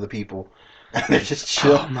was one of the people, and they're just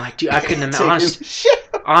chill. Oh my dude, I couldn't imagine.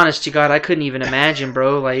 Honest to God, I couldn't even imagine,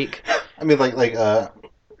 bro. Like, I mean, like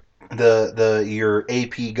your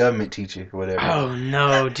AP government teacher or whatever. Oh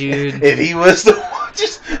no, dude. If he was the one,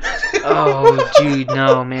 just oh, dude,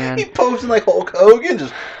 no, man. He posing like Hulk Hogan,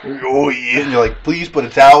 just oh yeah, and you're like, please put a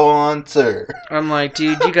towel on, sir. I'm like,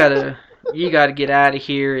 dude, you gotta get out of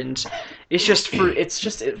here, and it's just one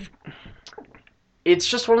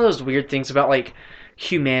of those weird things about like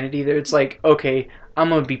humanity. That it's like, okay, I'm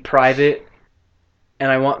gonna be private, and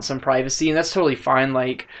I want some privacy, and that's totally fine.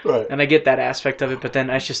 Like, right. And I get that aspect of it, but then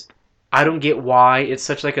I don't get why it's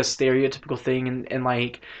such like a stereotypical thing, and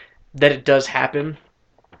like that it does happen,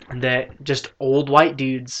 that just old white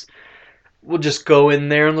dudes will just go in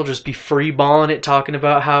there and they'll just be free balling it, talking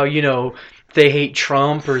about how, they hate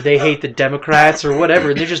Trump or they hate the Democrats or whatever.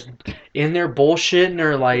 And they're just in there bullshitting,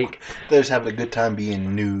 or like they're just having a good time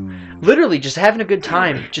being new. Literally just having a good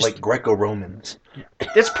time. Just like Greco-Romans.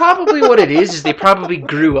 That's probably what it is they probably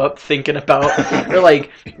grew up thinking about, or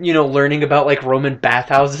like, learning about like Roman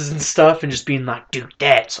bathhouses and stuff, and just being like, dude,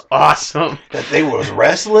 that's awesome. That they was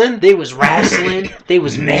wrestling? They was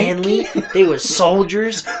manly, they was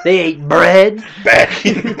soldiers, they ate bread. Back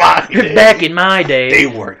in my day. Back in my day. They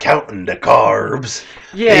were counting the carbs.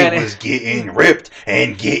 Yeah. They was getting ripped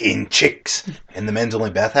and getting chicks. In the men's only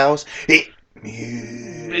bathhouse, Ooh,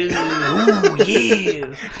 yeah.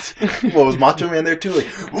 What was Macho Man there too? Like,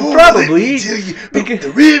 probably tell you about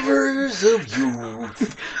the rivers of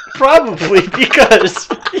youth. Probably because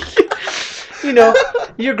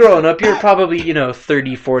you're growing up. You're probably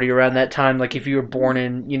 30, 40 around that time. Like if you were born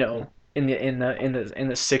in in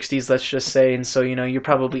the 60s, let's just say, and so you're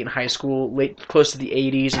probably in high school, close to the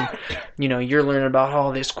 80s, and you're learning about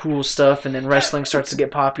all this cool stuff, and then wrestling starts to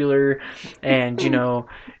get popular, and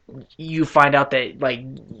you find out that like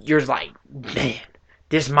you're like, man,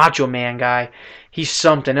 this Macho Man guy, he's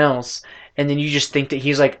something else, and then you just think that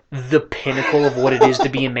he's like the pinnacle of what it is to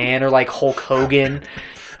be a man, or like Hulk Hogan,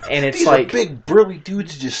 and it's These like are big burly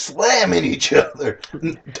dudes just slamming each other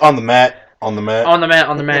on the mat. On the mat.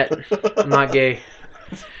 I'm not gay.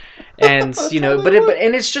 And but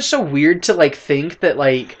it's just so weird to like think that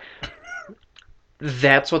like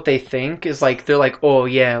that's what they think, is like they're like, oh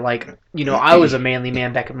yeah, like I was a manly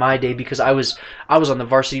man back in my day because I was on the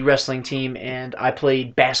varsity wrestling team, and I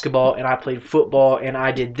played basketball and I played football and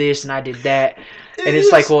I did this and I did that. And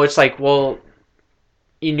it's like, well,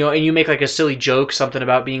 and you make like a silly joke, something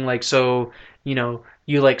about being like, so you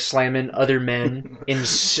like slamming other men in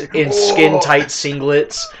skin tight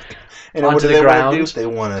singlets and onto the ground. They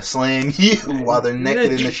want to slam you while they're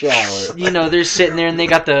naked in the shower. They're sitting there and they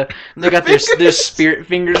got their spirit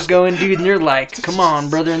fingers going, dude, and they're like, come on,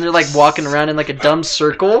 brother, and they're like walking around in like a dumb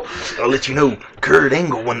circle. I'll let you know, Kurt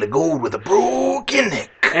Angle won the gold with a broken neck.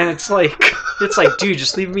 And it's like, dude,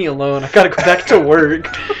 just leave me alone. I gotta go back to work.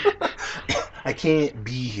 I I can't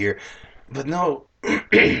be here. But no,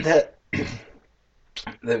 that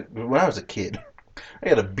when I was a kid, I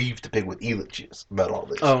got a beef to pick with Elitches about all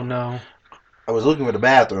this. Oh no. I was looking for the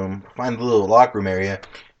bathroom, find the little locker room area.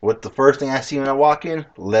 What the first thing I see when I walk in?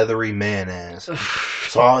 Leathery man ass.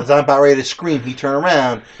 So as I'm about ready to scream, he turned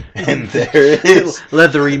around, and there it is.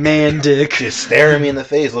 Leathery man dick. Just staring me in the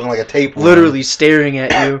face, looking like a tapeworm. Literally staring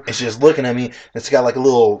at you. It's just looking at me. It's got like a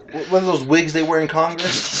little, one of those wigs they wear in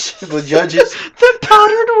Congress? The judges? The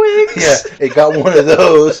powdered wigs. Yeah, it got one of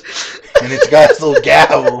those, and it's got its little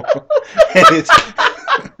gavel. And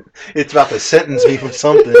it's about to sentence me for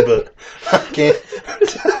something, but I can't.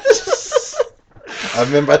 I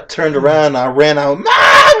remember I turned around and I ran out.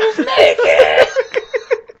 Mom, naked!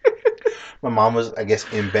 My mom was, I guess,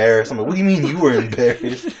 embarrassed. I'm like, what do you mean you were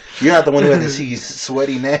embarrassed? You're not the one who had to see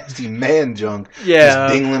sweaty, nasty man junk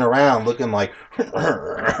just dingling around looking like...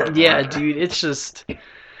 Yeah, dude, it's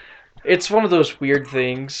one of those weird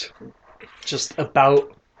things just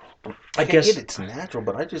about... I guess it's natural,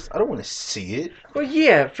 but I don't want to see it. Well,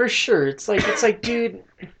 yeah, for sure. It's like, dude...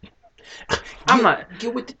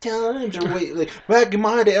 Get with the times, or wait. Like back in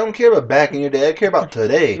my day, I don't care about back in your day. I care about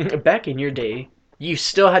today. Back in your day, you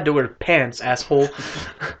still had to wear pants, asshole.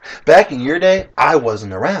 Back in your day, I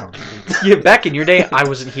wasn't around. Yeah, back in your day, I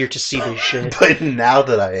wasn't here to see this shit. But now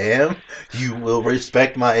that I am, you will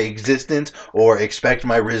respect my existence or expect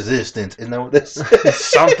my resistance. Isn't that what this is?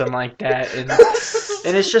 Something like that.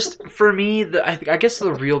 And it's just, for me, I guess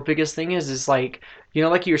the real biggest thing is like, you know,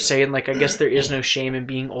 like you were saying, like, I guess there is no shame in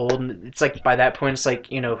being old. And it's like, by that point, it's like,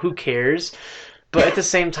 you know, who cares? But at the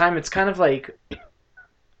same time, it's kind of like,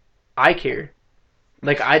 I care.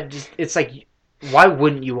 Like, it's like, why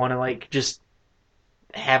wouldn't you want to, like, just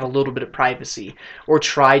have a little bit of privacy? Or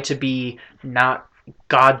try to be not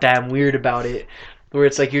goddamn weird about it. Where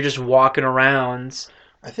it's like, you're just walking around.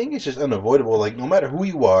 I think it's just unavoidable. Like, no matter who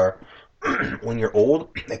you are, when you're old,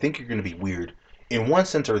 I think you're going to be weird. In one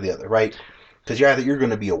sense or the other, right? Because you're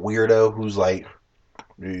going to be a weirdo who's like,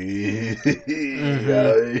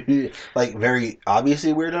 like very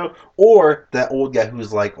obviously weirdo, or that old guy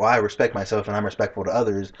who's like, well, I respect myself and I'm respectful to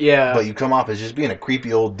others. Yeah. But you come off as just being a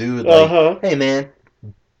creepy old dude, like, hey man,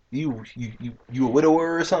 you a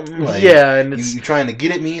widower or something? Like, yeah, and it's... you trying to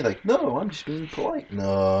get at me? Like, no, I'm just being polite.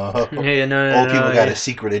 No. Yeah, no, old people got a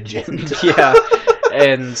secret agenda. Yeah,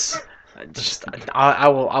 and... Just I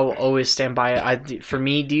will always stand by it. For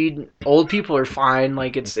me, dude, old people are fine.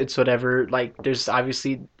 Like it's whatever. Like there's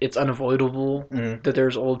obviously it's unavoidable that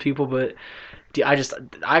there's old people, but dude,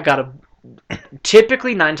 I gotta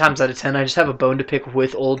typically 9 times out of 10 I just have a bone to pick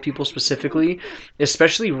with old people specifically,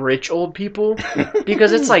 especially rich old people,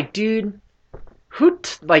 because it's like, dude,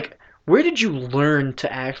 where did you learn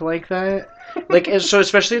to act like that? Like, so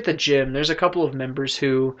especially at the gym, there's a couple of members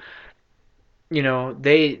who, you know,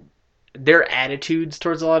 their attitudes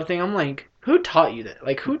towards a lot of things, I'm like, who taught you that?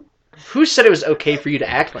 Like, who said it was okay for you to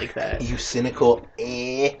act like that? You cynical.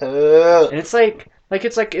 And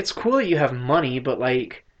it's cool that you have money, but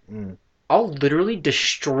like, I'll literally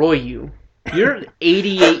destroy you. You're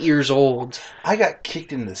 88 years old. I got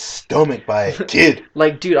kicked in the stomach by a kid.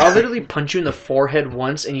 Like, dude, I'll literally punch you in the forehead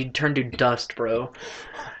once and you'd turn to dust, bro.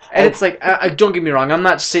 And it's like, don't get me wrong, I'm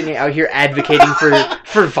not sitting out here advocating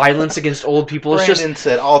for violence against old people. It's Brandon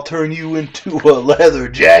said, I'll turn you into a leather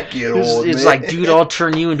jacket, old man. It's like, dude, I'll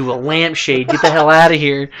turn you into a lampshade. Get the hell out of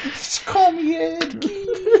here. Just call me Ed.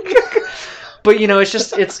 But, you know, it's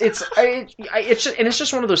just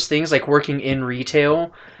one of those things, like working in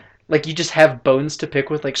retail. Like, you just have bones to pick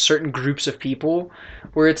with, like, certain groups of people,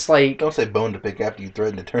 where it's like... Don't say bone to pick after you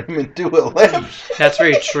threaten to turn him into a lampshade. That's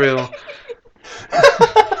very true.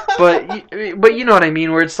 But you know what I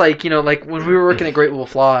mean, where it's like, you know, like when we were working at Great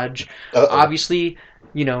Wolf Lodge, obviously,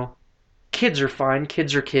 you know, kids are fine,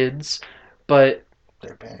 kids are kids, but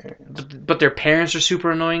their parents are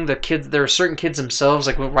super annoying. The kids, there are certain kids themselves,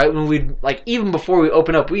 like right when we'd, like even before we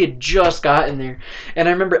opened up, we had just gotten there, and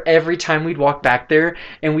I remember every time we'd walk back there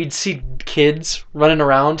and we'd see kids running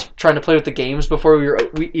around trying to play with the games before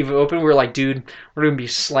we even opened. We were like, dude, we're gonna be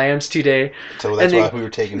slams today. So that's why we were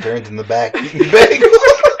taking turns in the back eating bagels.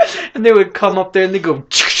 And they would come up there and they go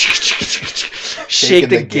shake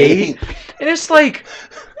the gate, and it's like,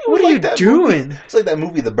 what are you doing? Movie. It's like that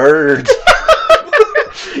movie, The Bird.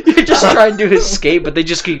 You're just trying to escape, but they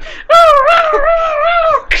just keep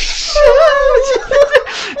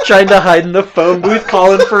trying to hide in the phone booth,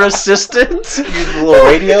 calling for assistance. Use the little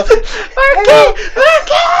radio. Marky!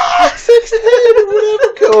 6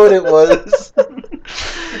 whatever code it was.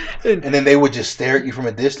 And And then they would just stare at you from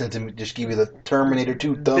a distance and just give you the Terminator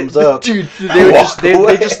 2 thumbs up. dude, they And would just walk they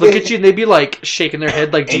away. just look at you and they'd be like shaking their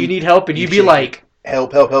head like, "Do you And need help?" And you you'd be shake it. like,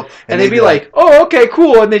 Help, help, help. and And they'd they'd be be like, like, "Oh, okay,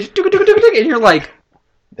 cool." And they just and you're like,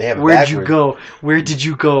 they have it "Where'd you backwards. go? Where did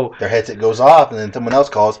you go?" Their headset goes off, and then someone else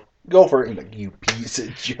calls, go for it. And you're like, you piece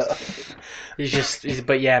of junk. He's just,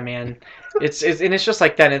 but yeah, man, it's and it's just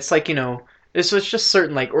like that. And it's like it's just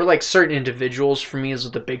certain like certain individuals for me is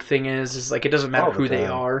what the big thing is like it doesn't matter All the who they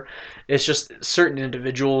time. are. It's just certain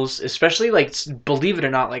individuals, especially like believe it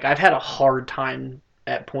or not, like I've had a hard time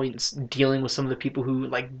at points dealing with some of the people who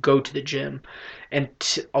like go to the gym, and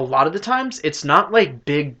a lot of the times it's not like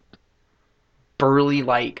big burly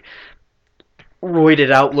like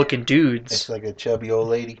roided out looking It's dudes. like a chubby old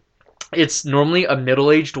lady. It's normally a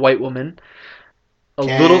middle-aged white woman, a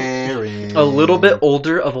little bit Karen.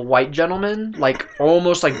 older of a white gentleman, like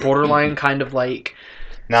almost like borderline kind of like,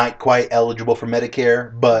 Not quite eligible for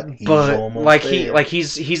Medicare, but he's but almost like there.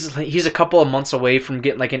 he's a couple of months away from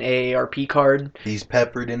getting like an AARP card. He's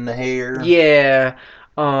peppered in the hair. Yeah.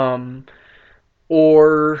 um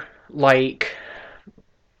or like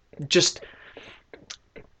just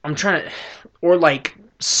I'm trying to, or like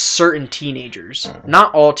certain teenagers,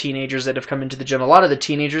 not all teenagers that have come into the gym. A lot of the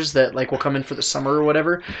teenagers that like will come in for the summer or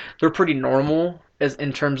whatever, they're pretty normal as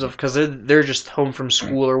in terms of because they're just home from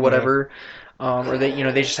school or Mm-hmm. whatever, or they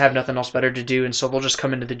they just have nothing else better to do, and so they'll just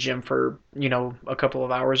come into the gym for a couple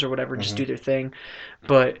of hours or whatever, just Mm-hmm. do their thing.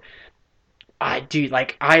 But I do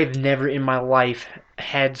like I've never in my life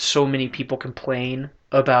had so many people complain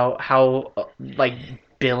about how like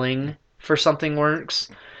billing for something works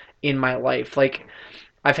in my life. Like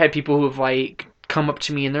I've had people who have like come up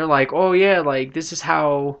to me and they're like, "Oh yeah, like this is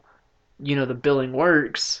how the billing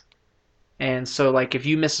works." And so like if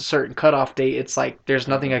you miss a certain cutoff date, it's like there's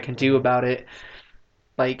nothing I can do about it.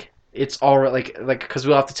 Like it's all right, like because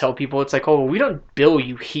we'll have to tell people it's like, "Oh, we don't bill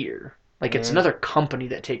you here. Like it's Mm-hmm. another company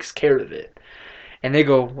that takes care of it." And they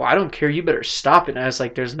go, "Well, I don't care. You better stop it." And I was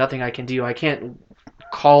like, "There's nothing I can do. I can't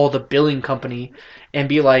call the billing company and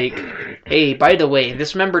be like, hey, by the way,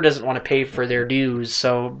 this member doesn't want to pay for their dues,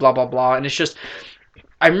 so blah, blah, blah." And it's just,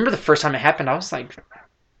 I remember the first time it happened, I was like,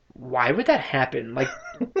 why would that happen? Like,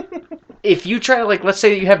 if you try, like, let's say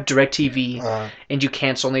that you have DirecTV uh, and you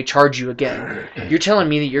cancel and they charge you again, you're telling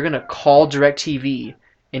me that you're going to call DirecTV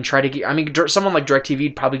and try to get, I mean, someone like DirecTV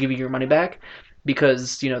would probably give you your money back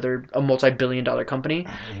because, they're a multi-billion-dollar company,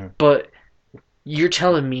 mm-hmm. but you're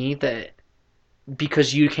telling me that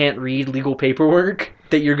because you can't read legal paperwork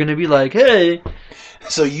that you're gonna be like, hey.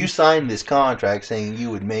 So you signed this contract saying you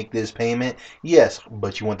would make this payment? Yes,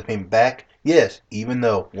 but you want the payment back? Yes, even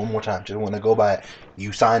though, one more time, just want to go by it.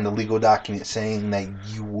 You signed the legal document saying that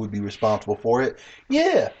you would be responsible for it?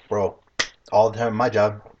 Yeah, bro. All the time in my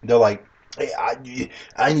job, they're like, hey,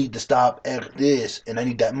 I need to stop at this and I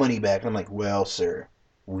need that money back. And I'm like, well, sir,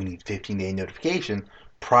 we need 15-day notification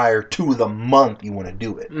prior to the month you want to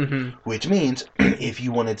do it. Mm-hmm. Which means if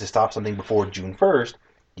you wanted to stop something before June 1st,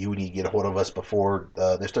 you would need to get a hold of us before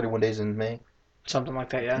there's 31 days in May. Something like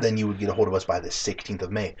that, yeah. Then you would get a hold of us by the 16th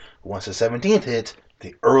of May. Once the 17th hits,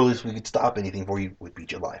 the earliest we could stop anything for you would be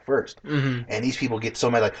July 1st. Mm-hmm. And these people get so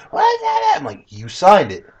mad, like, what's that? I'm like, you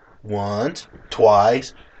signed it once,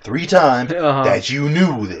 twice, 3 times Uh-huh. that you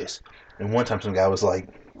knew this. And one time some guy was like,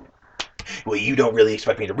 well, you don't really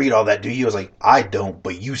expect me to read all that, do you? I was like, I don't,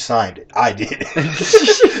 but you signed it. I did.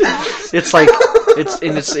 It's like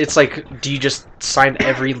it's like, do you just sign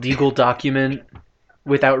every legal document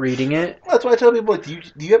without reading it? That's why I tell people, like, do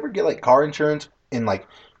you ever get like car insurance and like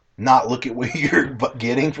not look at what you're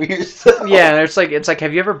getting for yourself? Yeah, it's like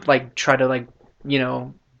have you ever like try to like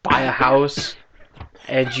buy a house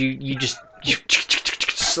and you just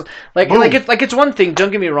Boom. it's one thing,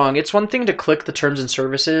 don't get me wrong, it's one thing to click the terms and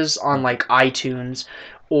services on like iTunes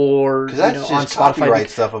or Because that's on just Spotify copyright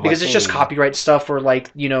stuff of like, because it's just hey, copyright stuff or like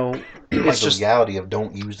like it's the just legality of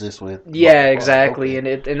don't use this with blah yeah, blah blah. Like, exactly,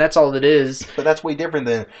 okay, and that's all it is. but that's way different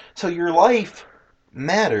than so your life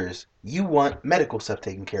matters. You want medical stuff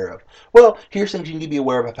taken care of. Well, here's things you need to be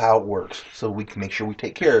aware of how it works, so we can make sure we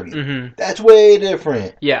take care of you. Mm-hmm. That's way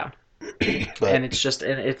different. Yeah, and But it's just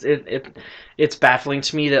and it's baffling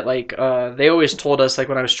to me that like they always told us like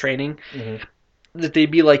when I was training mhm. that they'd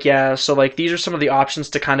be like, yeah, so like these are some of the options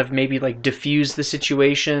to kind of maybe like diffuse the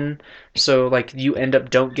situation, so like you end up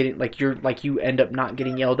don't getting like you end up not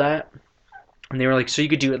getting yelled at, and they were like, so you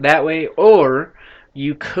could do it that way, or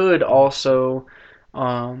you could also,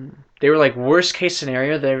 they were like worst case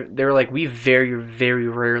scenario, they were like we very very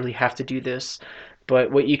rarely have to do this,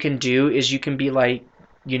 but what you can do is you can be like,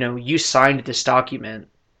 you signed this document,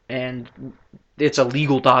 and it's a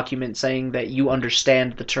legal document saying that you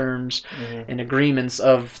understand the terms Mm-hmm. and agreements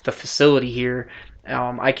of the facility here.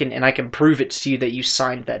 I can prove it to you that you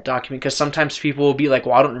signed that document, because sometimes people will be like,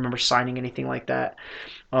 well, I don't remember signing anything like that.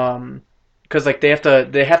 Because like they have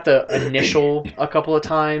to initial a couple of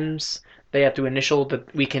times. They have to initial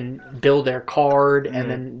that we can bill their card, and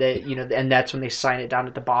Mm-hmm. then and that's when they sign it down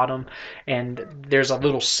at the bottom. And there's a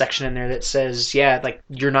little section in there that says, yeah, like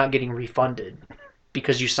you're not getting refunded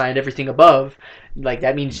because you signed everything above. Like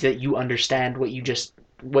that means that you understand what you just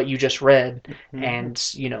read, Mm-hmm.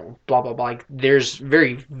 and blah blah blah. Like there's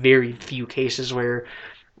very very few cases where,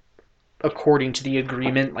 according to the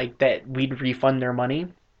agreement, like that we'd refund their money.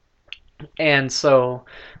 And so,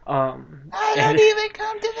 I don't and even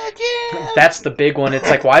come to the that's the big one. It's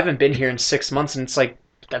like, well, I haven't been here in 6 months, and it's like,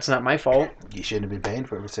 that's not my fault. gym. You shouldn't have been paying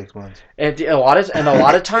for it for 6 months. And a lot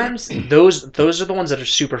of times, those are the ones that are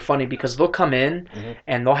super funny, because they'll come in Mm-hmm.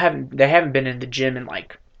 and they haven't been in the gym in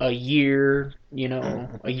like a year,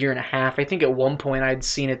 a year and a half. I think at one point I'd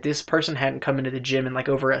seen it. This person hadn't come into the gym in like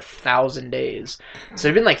over 1,000 days, so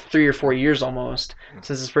it'd been like 3 or 4 years almost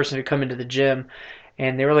since this person had come into the gym,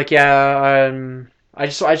 and they were like, "Yeah, I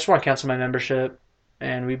just want to cancel my membership,"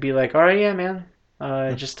 and we'd be like, "All right, yeah, man."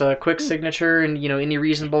 Just a quick signature, and any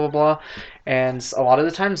reason, blah blah blah. And a lot of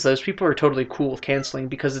the times, those people are totally cool with canceling,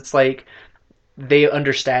 because it's like they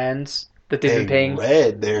understand that they've been They paying.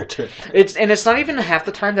 read their turn. It's not even half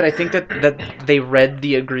the time that I think that they read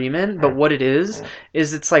the agreement, but what it is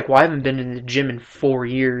it's like, well, I haven't been in the gym in 4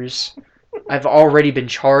 years. I've already been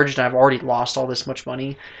charged, and I've already lost all this much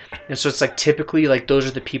money. And so it's like, typically, like, those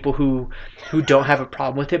are the people who don't have a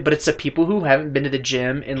problem with it, but it's the people who haven't been to the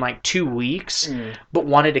gym in like 2 weeks Mm. but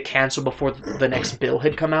wanted to cancel before the next bill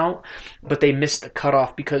had come out, but they missed the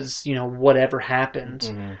cutoff because whatever happened.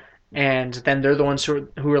 Mm-hmm. And then they're the ones who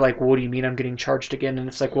are like, well, what do you mean I'm getting charged again? And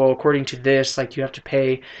it's like, well, according to this, like, you have to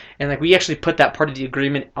pay. And like, we actually put that part of the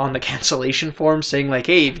agreement on the cancellation form, saying like,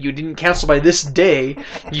 hey, if you didn't cancel by this day,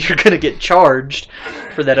 you're gonna get charged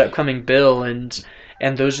for that upcoming bill. And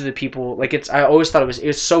those are the people. Like, I always thought it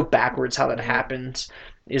was so backwards how that happens.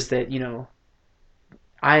 Is that they're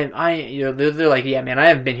like, yeah, man, I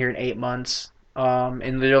haven't been here in 8 months.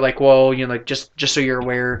 And they're like, well, like, just so you're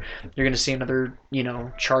aware, you're gonna see another,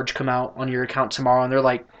 charge come out on your account tomorrow. And they're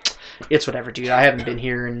like, it's whatever, dude. I haven't been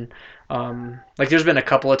here, and like, there's been a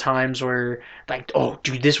couple of times where, like, oh,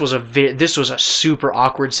 dude, this was a super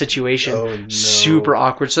awkward situation, Oh super no.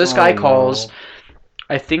 awkward. So this Oh guy calls. no.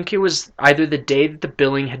 I think it was either the day that the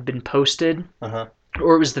billing had been posted, Uh-huh.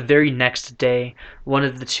 or it was the very next day, one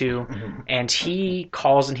of the two. Mm-hmm. And he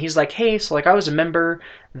calls and he's like, hey, so like, I was a member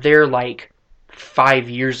there like 5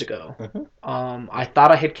 years ago. Mm-hmm. I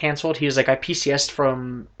thought I had canceled. He was like, I PCS'd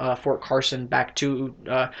from Fort Carson back to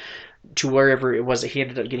wherever it was that he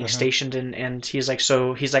ended up getting Mm-hmm. stationed in. And he's like,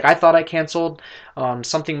 I thought I canceled.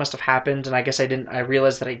 Something must have happened, and I guess I didn't. I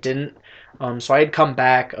realized that I didn't. So I had come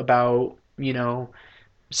back about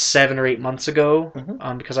 7 or 8 months ago,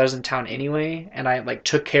 Mm-hmm. because I was in town anyway, and I like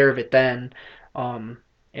took care of it then. Um,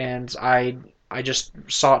 and I just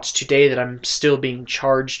saw it today that I'm still being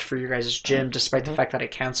charged for your guys' gym, despite the Mm-hmm. fact that I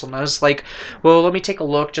canceled. And I was like, well, let me take a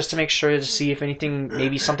look just to make sure, to see if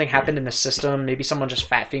maybe something happened in the system. Maybe someone just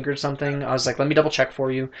fat fingered something. I was like, let me double check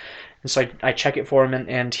for you. And so I check it for him,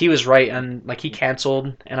 and he was right, and like, he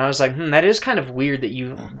canceled. And I was like, that is kind of weird that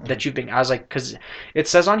you've been. I was like, because it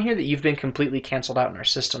says on here that you've been completely canceled out in our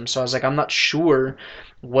system. So I was like, I'm not sure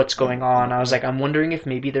what's going on. I was like, I'm wondering if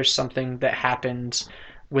maybe there's something that happened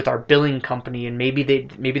with our billing company, and maybe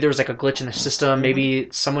there was like a glitch in the system. Mm-hmm. Maybe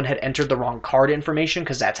someone had entered the wrong card information,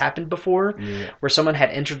 because that's happened before, Yeah. where someone had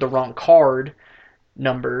entered the wrong card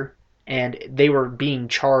number, and they were being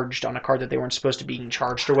charged on a card that they weren't supposed to be being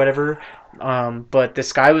charged or whatever. But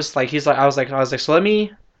this guy was like, I was like, so let me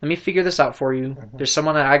figure this out for you. Mm-hmm. There's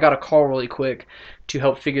someone that I got to call really quick to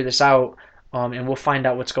help figure this out, and we'll find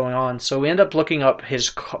out what's going on. So we end up looking up his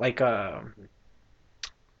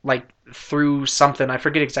like through something. I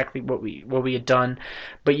forget exactly what we had done,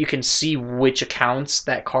 but you can see which accounts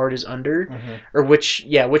that card is under, Mm-hmm. or which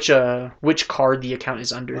card the account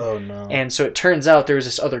is under. Oh no. And so it turns out there was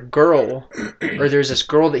this other girl, or there's this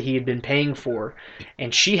girl that he had been paying for,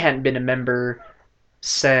 and she hadn't been a member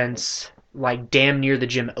since like damn near the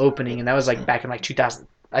gym opening, and that was like back in like 2000.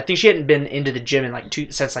 I think she hadn't been into the gym in like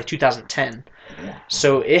since like 2010.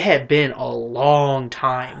 So it had been a long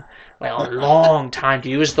time, like a long time,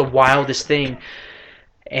 dude. It was the wildest thing.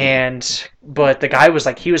 But the guy was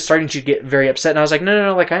like, he was starting to get very upset, and I was like, no, no,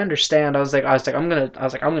 no, like, I understand. I'm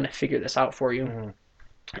gonna figure this out for you. Mm-hmm.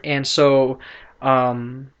 And so,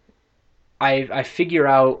 I figure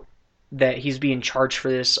out that he's being charged for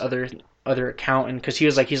this other other account, and because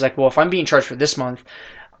he's like, well, if I'm being charged for this month,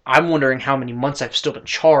 I'm wondering how many months I've still been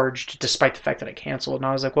charged, despite the fact that I canceled. And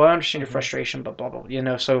I was like, well, I understand your frustration, but blah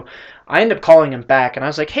blah, So I ended up calling him back, and I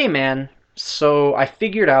was like, hey man, so I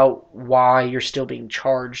figured out why you're still being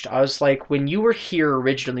charged. I was like, when you were here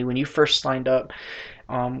originally, when you first signed up,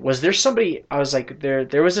 was there somebody? I was like,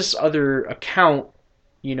 there was this other account.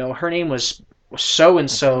 Her name was so and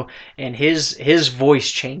so, and his voice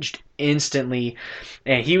changed instantly,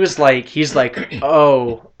 and he's like,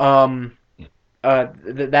 oh,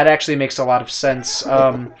 that actually makes a lot of sense.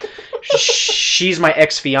 She's my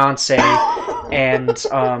ex-fiance, and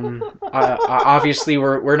obviously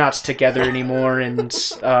we're not together anymore, and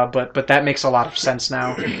but that makes a lot of sense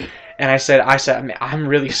now. And I said, I'm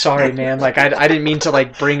really sorry, man. Like I didn't mean to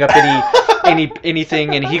like bring up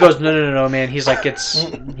anything. And he goes, no, man. He's like,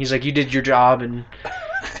 you did your job, and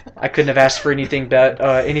I couldn't have asked for anything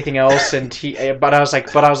else. And but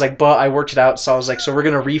I worked it out. So I was like, so we're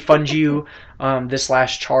gonna refund you this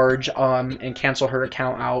last charge and cancel her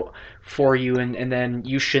account out for you, and then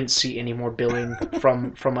you shouldn't see any more billing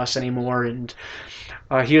from us anymore. And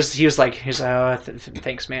he was like,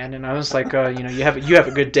 thanks, man. And I was like, you have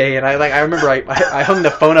a good day. And I remember I hung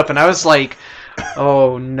the phone up, and I was like,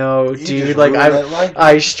 oh no, dude. Like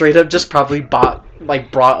I straight up just probably brought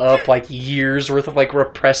up like years worth of like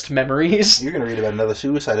repressed memories. You're gonna read about another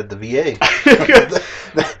suicide at the VA.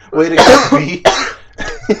 Way to go, V.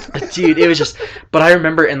 Dude, it was just. But I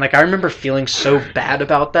remember feeling so bad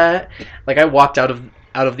about that. Like I walked out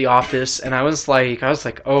of the office, and I was like,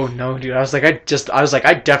 oh no, dude. I was like,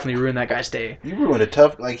 I definitely ruined that guy's day. You ruined a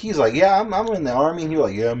tough. Like he's like, yeah, I'm in the army, and you're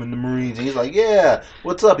like, yeah, I'm in the Marines. And he's like, yeah,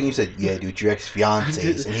 what's up? And you said, yeah, dude, your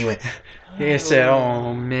ex-fiance's. And he went. He said,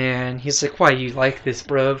 oh man. He's like, why you like this,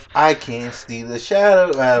 bruv? I can't see the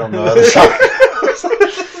shadow. I don't know how the song.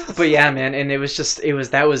 But yeah, man, and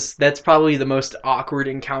that's probably the most awkward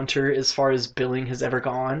encounter as far as billing has ever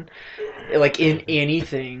gone. Like in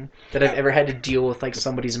anything that I've ever had to deal with, like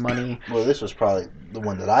somebody's money. Well, this was probably the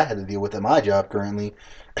one that I had to deal with at my job currently.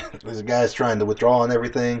 There's a guy's trying to withdraw and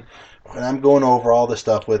everything, and I'm going over all this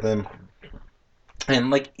stuff with him.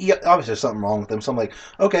 And like, obviously there's something wrong with him, so I'm like,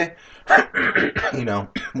 okay,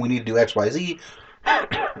 we need to do X, Y, Z.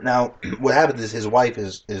 Now, what happens is his wife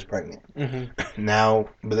is pregnant. Mm-hmm. Now,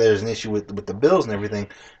 but there's an issue with the bills and everything,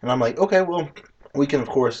 and I'm like, okay, well, we can of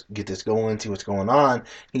course get this going, see what's going on.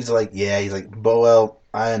 He's like, but well,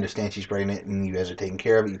 I understand she's pregnant and you guys are taking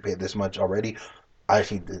care of it. You paid this much already. I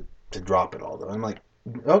just need to drop it all though. I'm like,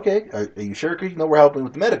 okay, are you sure? Because we're helping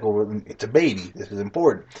with the medical. It's a baby. This is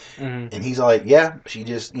important. Mm-hmm. And he's like, yeah, she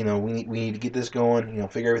just, we need to get this going,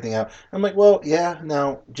 figure everything out. I'm like, well, yeah,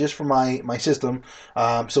 now, just for my system,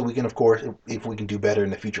 so we can, of course, if we can do better in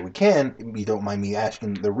the future, we can. You don't mind me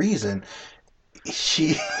asking the reason.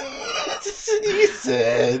 He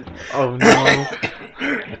said, oh no.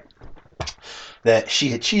 That she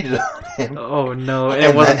had cheated on him. Oh no, and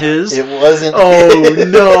it wasn't his? It wasn't Oh his.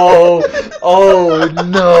 no. Oh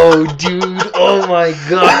no, dude. Oh my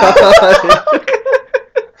god.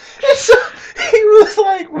 So he was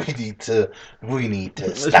like, we need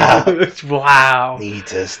to stop. Wow. Need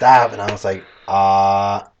to stop. And I was like,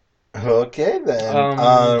 okay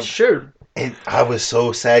then. Sure. And I was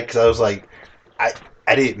so sad because I was like,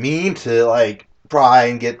 I didn't mean to like try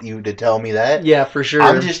and get you to tell me that. Yeah, for sure.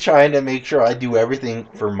 I'm just trying to make sure I do everything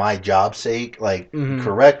for my job's sake, like,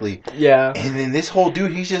 correctly. Yeah. And then this whole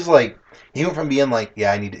dude, he's just like, he went from being like,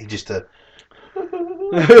 yeah, I need just to... like,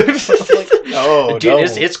 no, dude, no.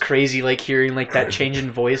 It's crazy, like, hearing, like, that change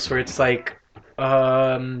in voice where it's like,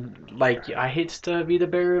 I hate to be the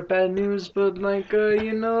bearer of bad news, but, like,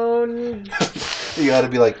 You gotta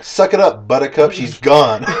be like, suck it up, buttercup, she's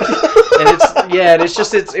gone. And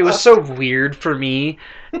it was so weird for me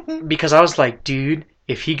because I was like, dude,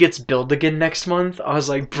 if he gets billed again next month, I was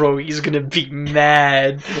like, bro, he's gonna be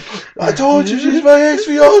mad. I told you she's my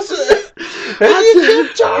ex-fiance. And you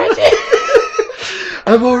keep charging.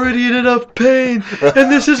 I'm already in enough pain,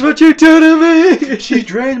 and this is what you do to me. She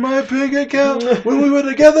drained my bank account when we were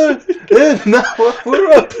together, and now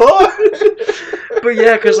we're apart. But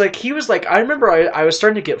yeah, because like he was like, I remember I was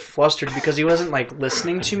starting to get flustered because he wasn't like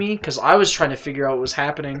listening to me because I was trying to figure out what was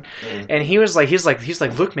happening, and he's like,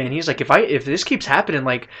 look, man, he's like, if this keeps happening,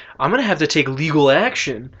 like I'm gonna have to take legal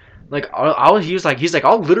action. Like he's like,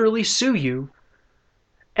 I'll literally sue you.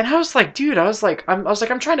 And I was like, dude, I'm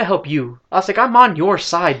trying to help you. I was like, I'm on your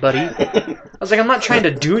side, buddy. I was like, I'm not trying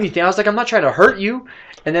to do anything. I was like, I'm not trying to hurt you.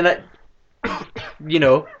 And then I,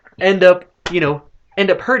 end up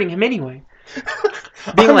hurting him anyway.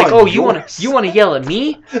 being I'm like, on "Oh, yours." you wanna yell at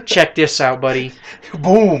me? Check this out, buddy."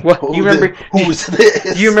 Boom. What you remember? Who's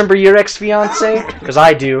this? Do you remember your ex-fiance? Because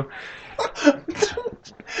I do.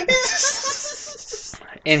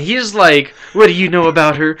 And he's like, "What do you know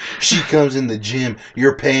about her?" She comes in the gym.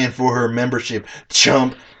 You're paying for her membership,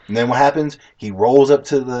 chump. And then what happens? He rolls up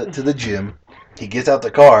to the gym. He gets out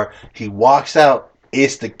the car. He walks out.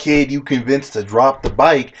 It's the kid you convinced to drop the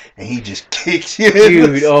bike, and he just kicks you.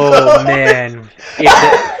 Dude, oh man.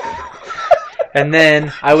 And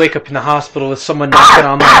then I wake up in the hospital with someone knocking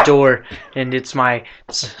on my door, and it's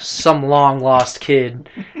some long lost kid.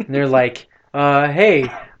 And they're like, "Hey,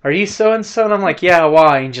 are you so and so?" And I'm like, "Yeah,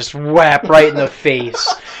 why?" And just whap right in the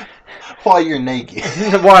face. While you're naked.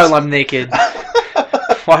 While I'm naked.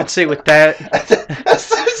 Well, I'd say with that,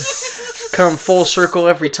 come full circle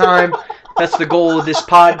every time. That's the goal of this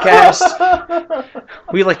podcast.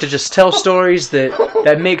 We like to just tell stories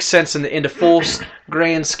that make sense in the full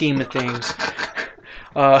grand scheme of things.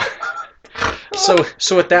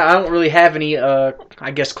 So with that, I don't really have any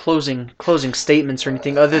I guess closing statements or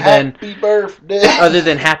anything other than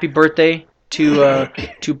happy birthday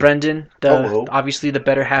to Brendan, obviously the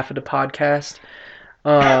better half of the podcast.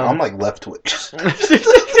 I'm like left twitch.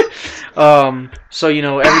 So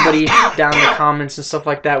everybody down in the comments and stuff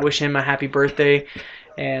like that, wish him a happy birthday,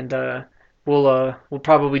 and we'll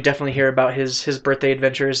probably definitely hear about his birthday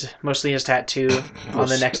adventures, mostly his tattoo on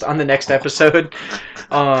the next episode.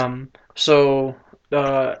 So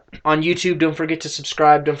on YouTube, don't forget to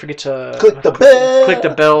subscribe. Don't forget to click the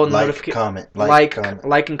bell. And comment, like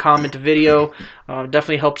and comment the video.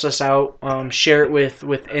 Definitely helps us out. Share it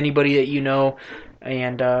with anybody that you know,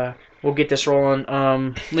 and we'll get this rolling.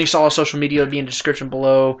 Links to all social media will be in the description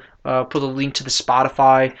below. Put a link to the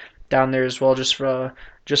Spotify down there as well, just for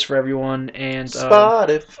everyone. And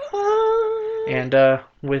Spotify. And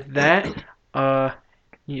with that,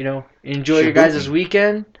 enjoy your guys'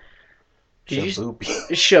 weekend.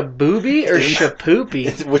 Shabooby or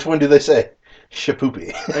shapoopy? Which one do they say?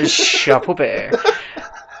 Shapoopy. Shapoopy.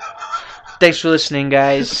 Thanks for listening,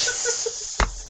 guys.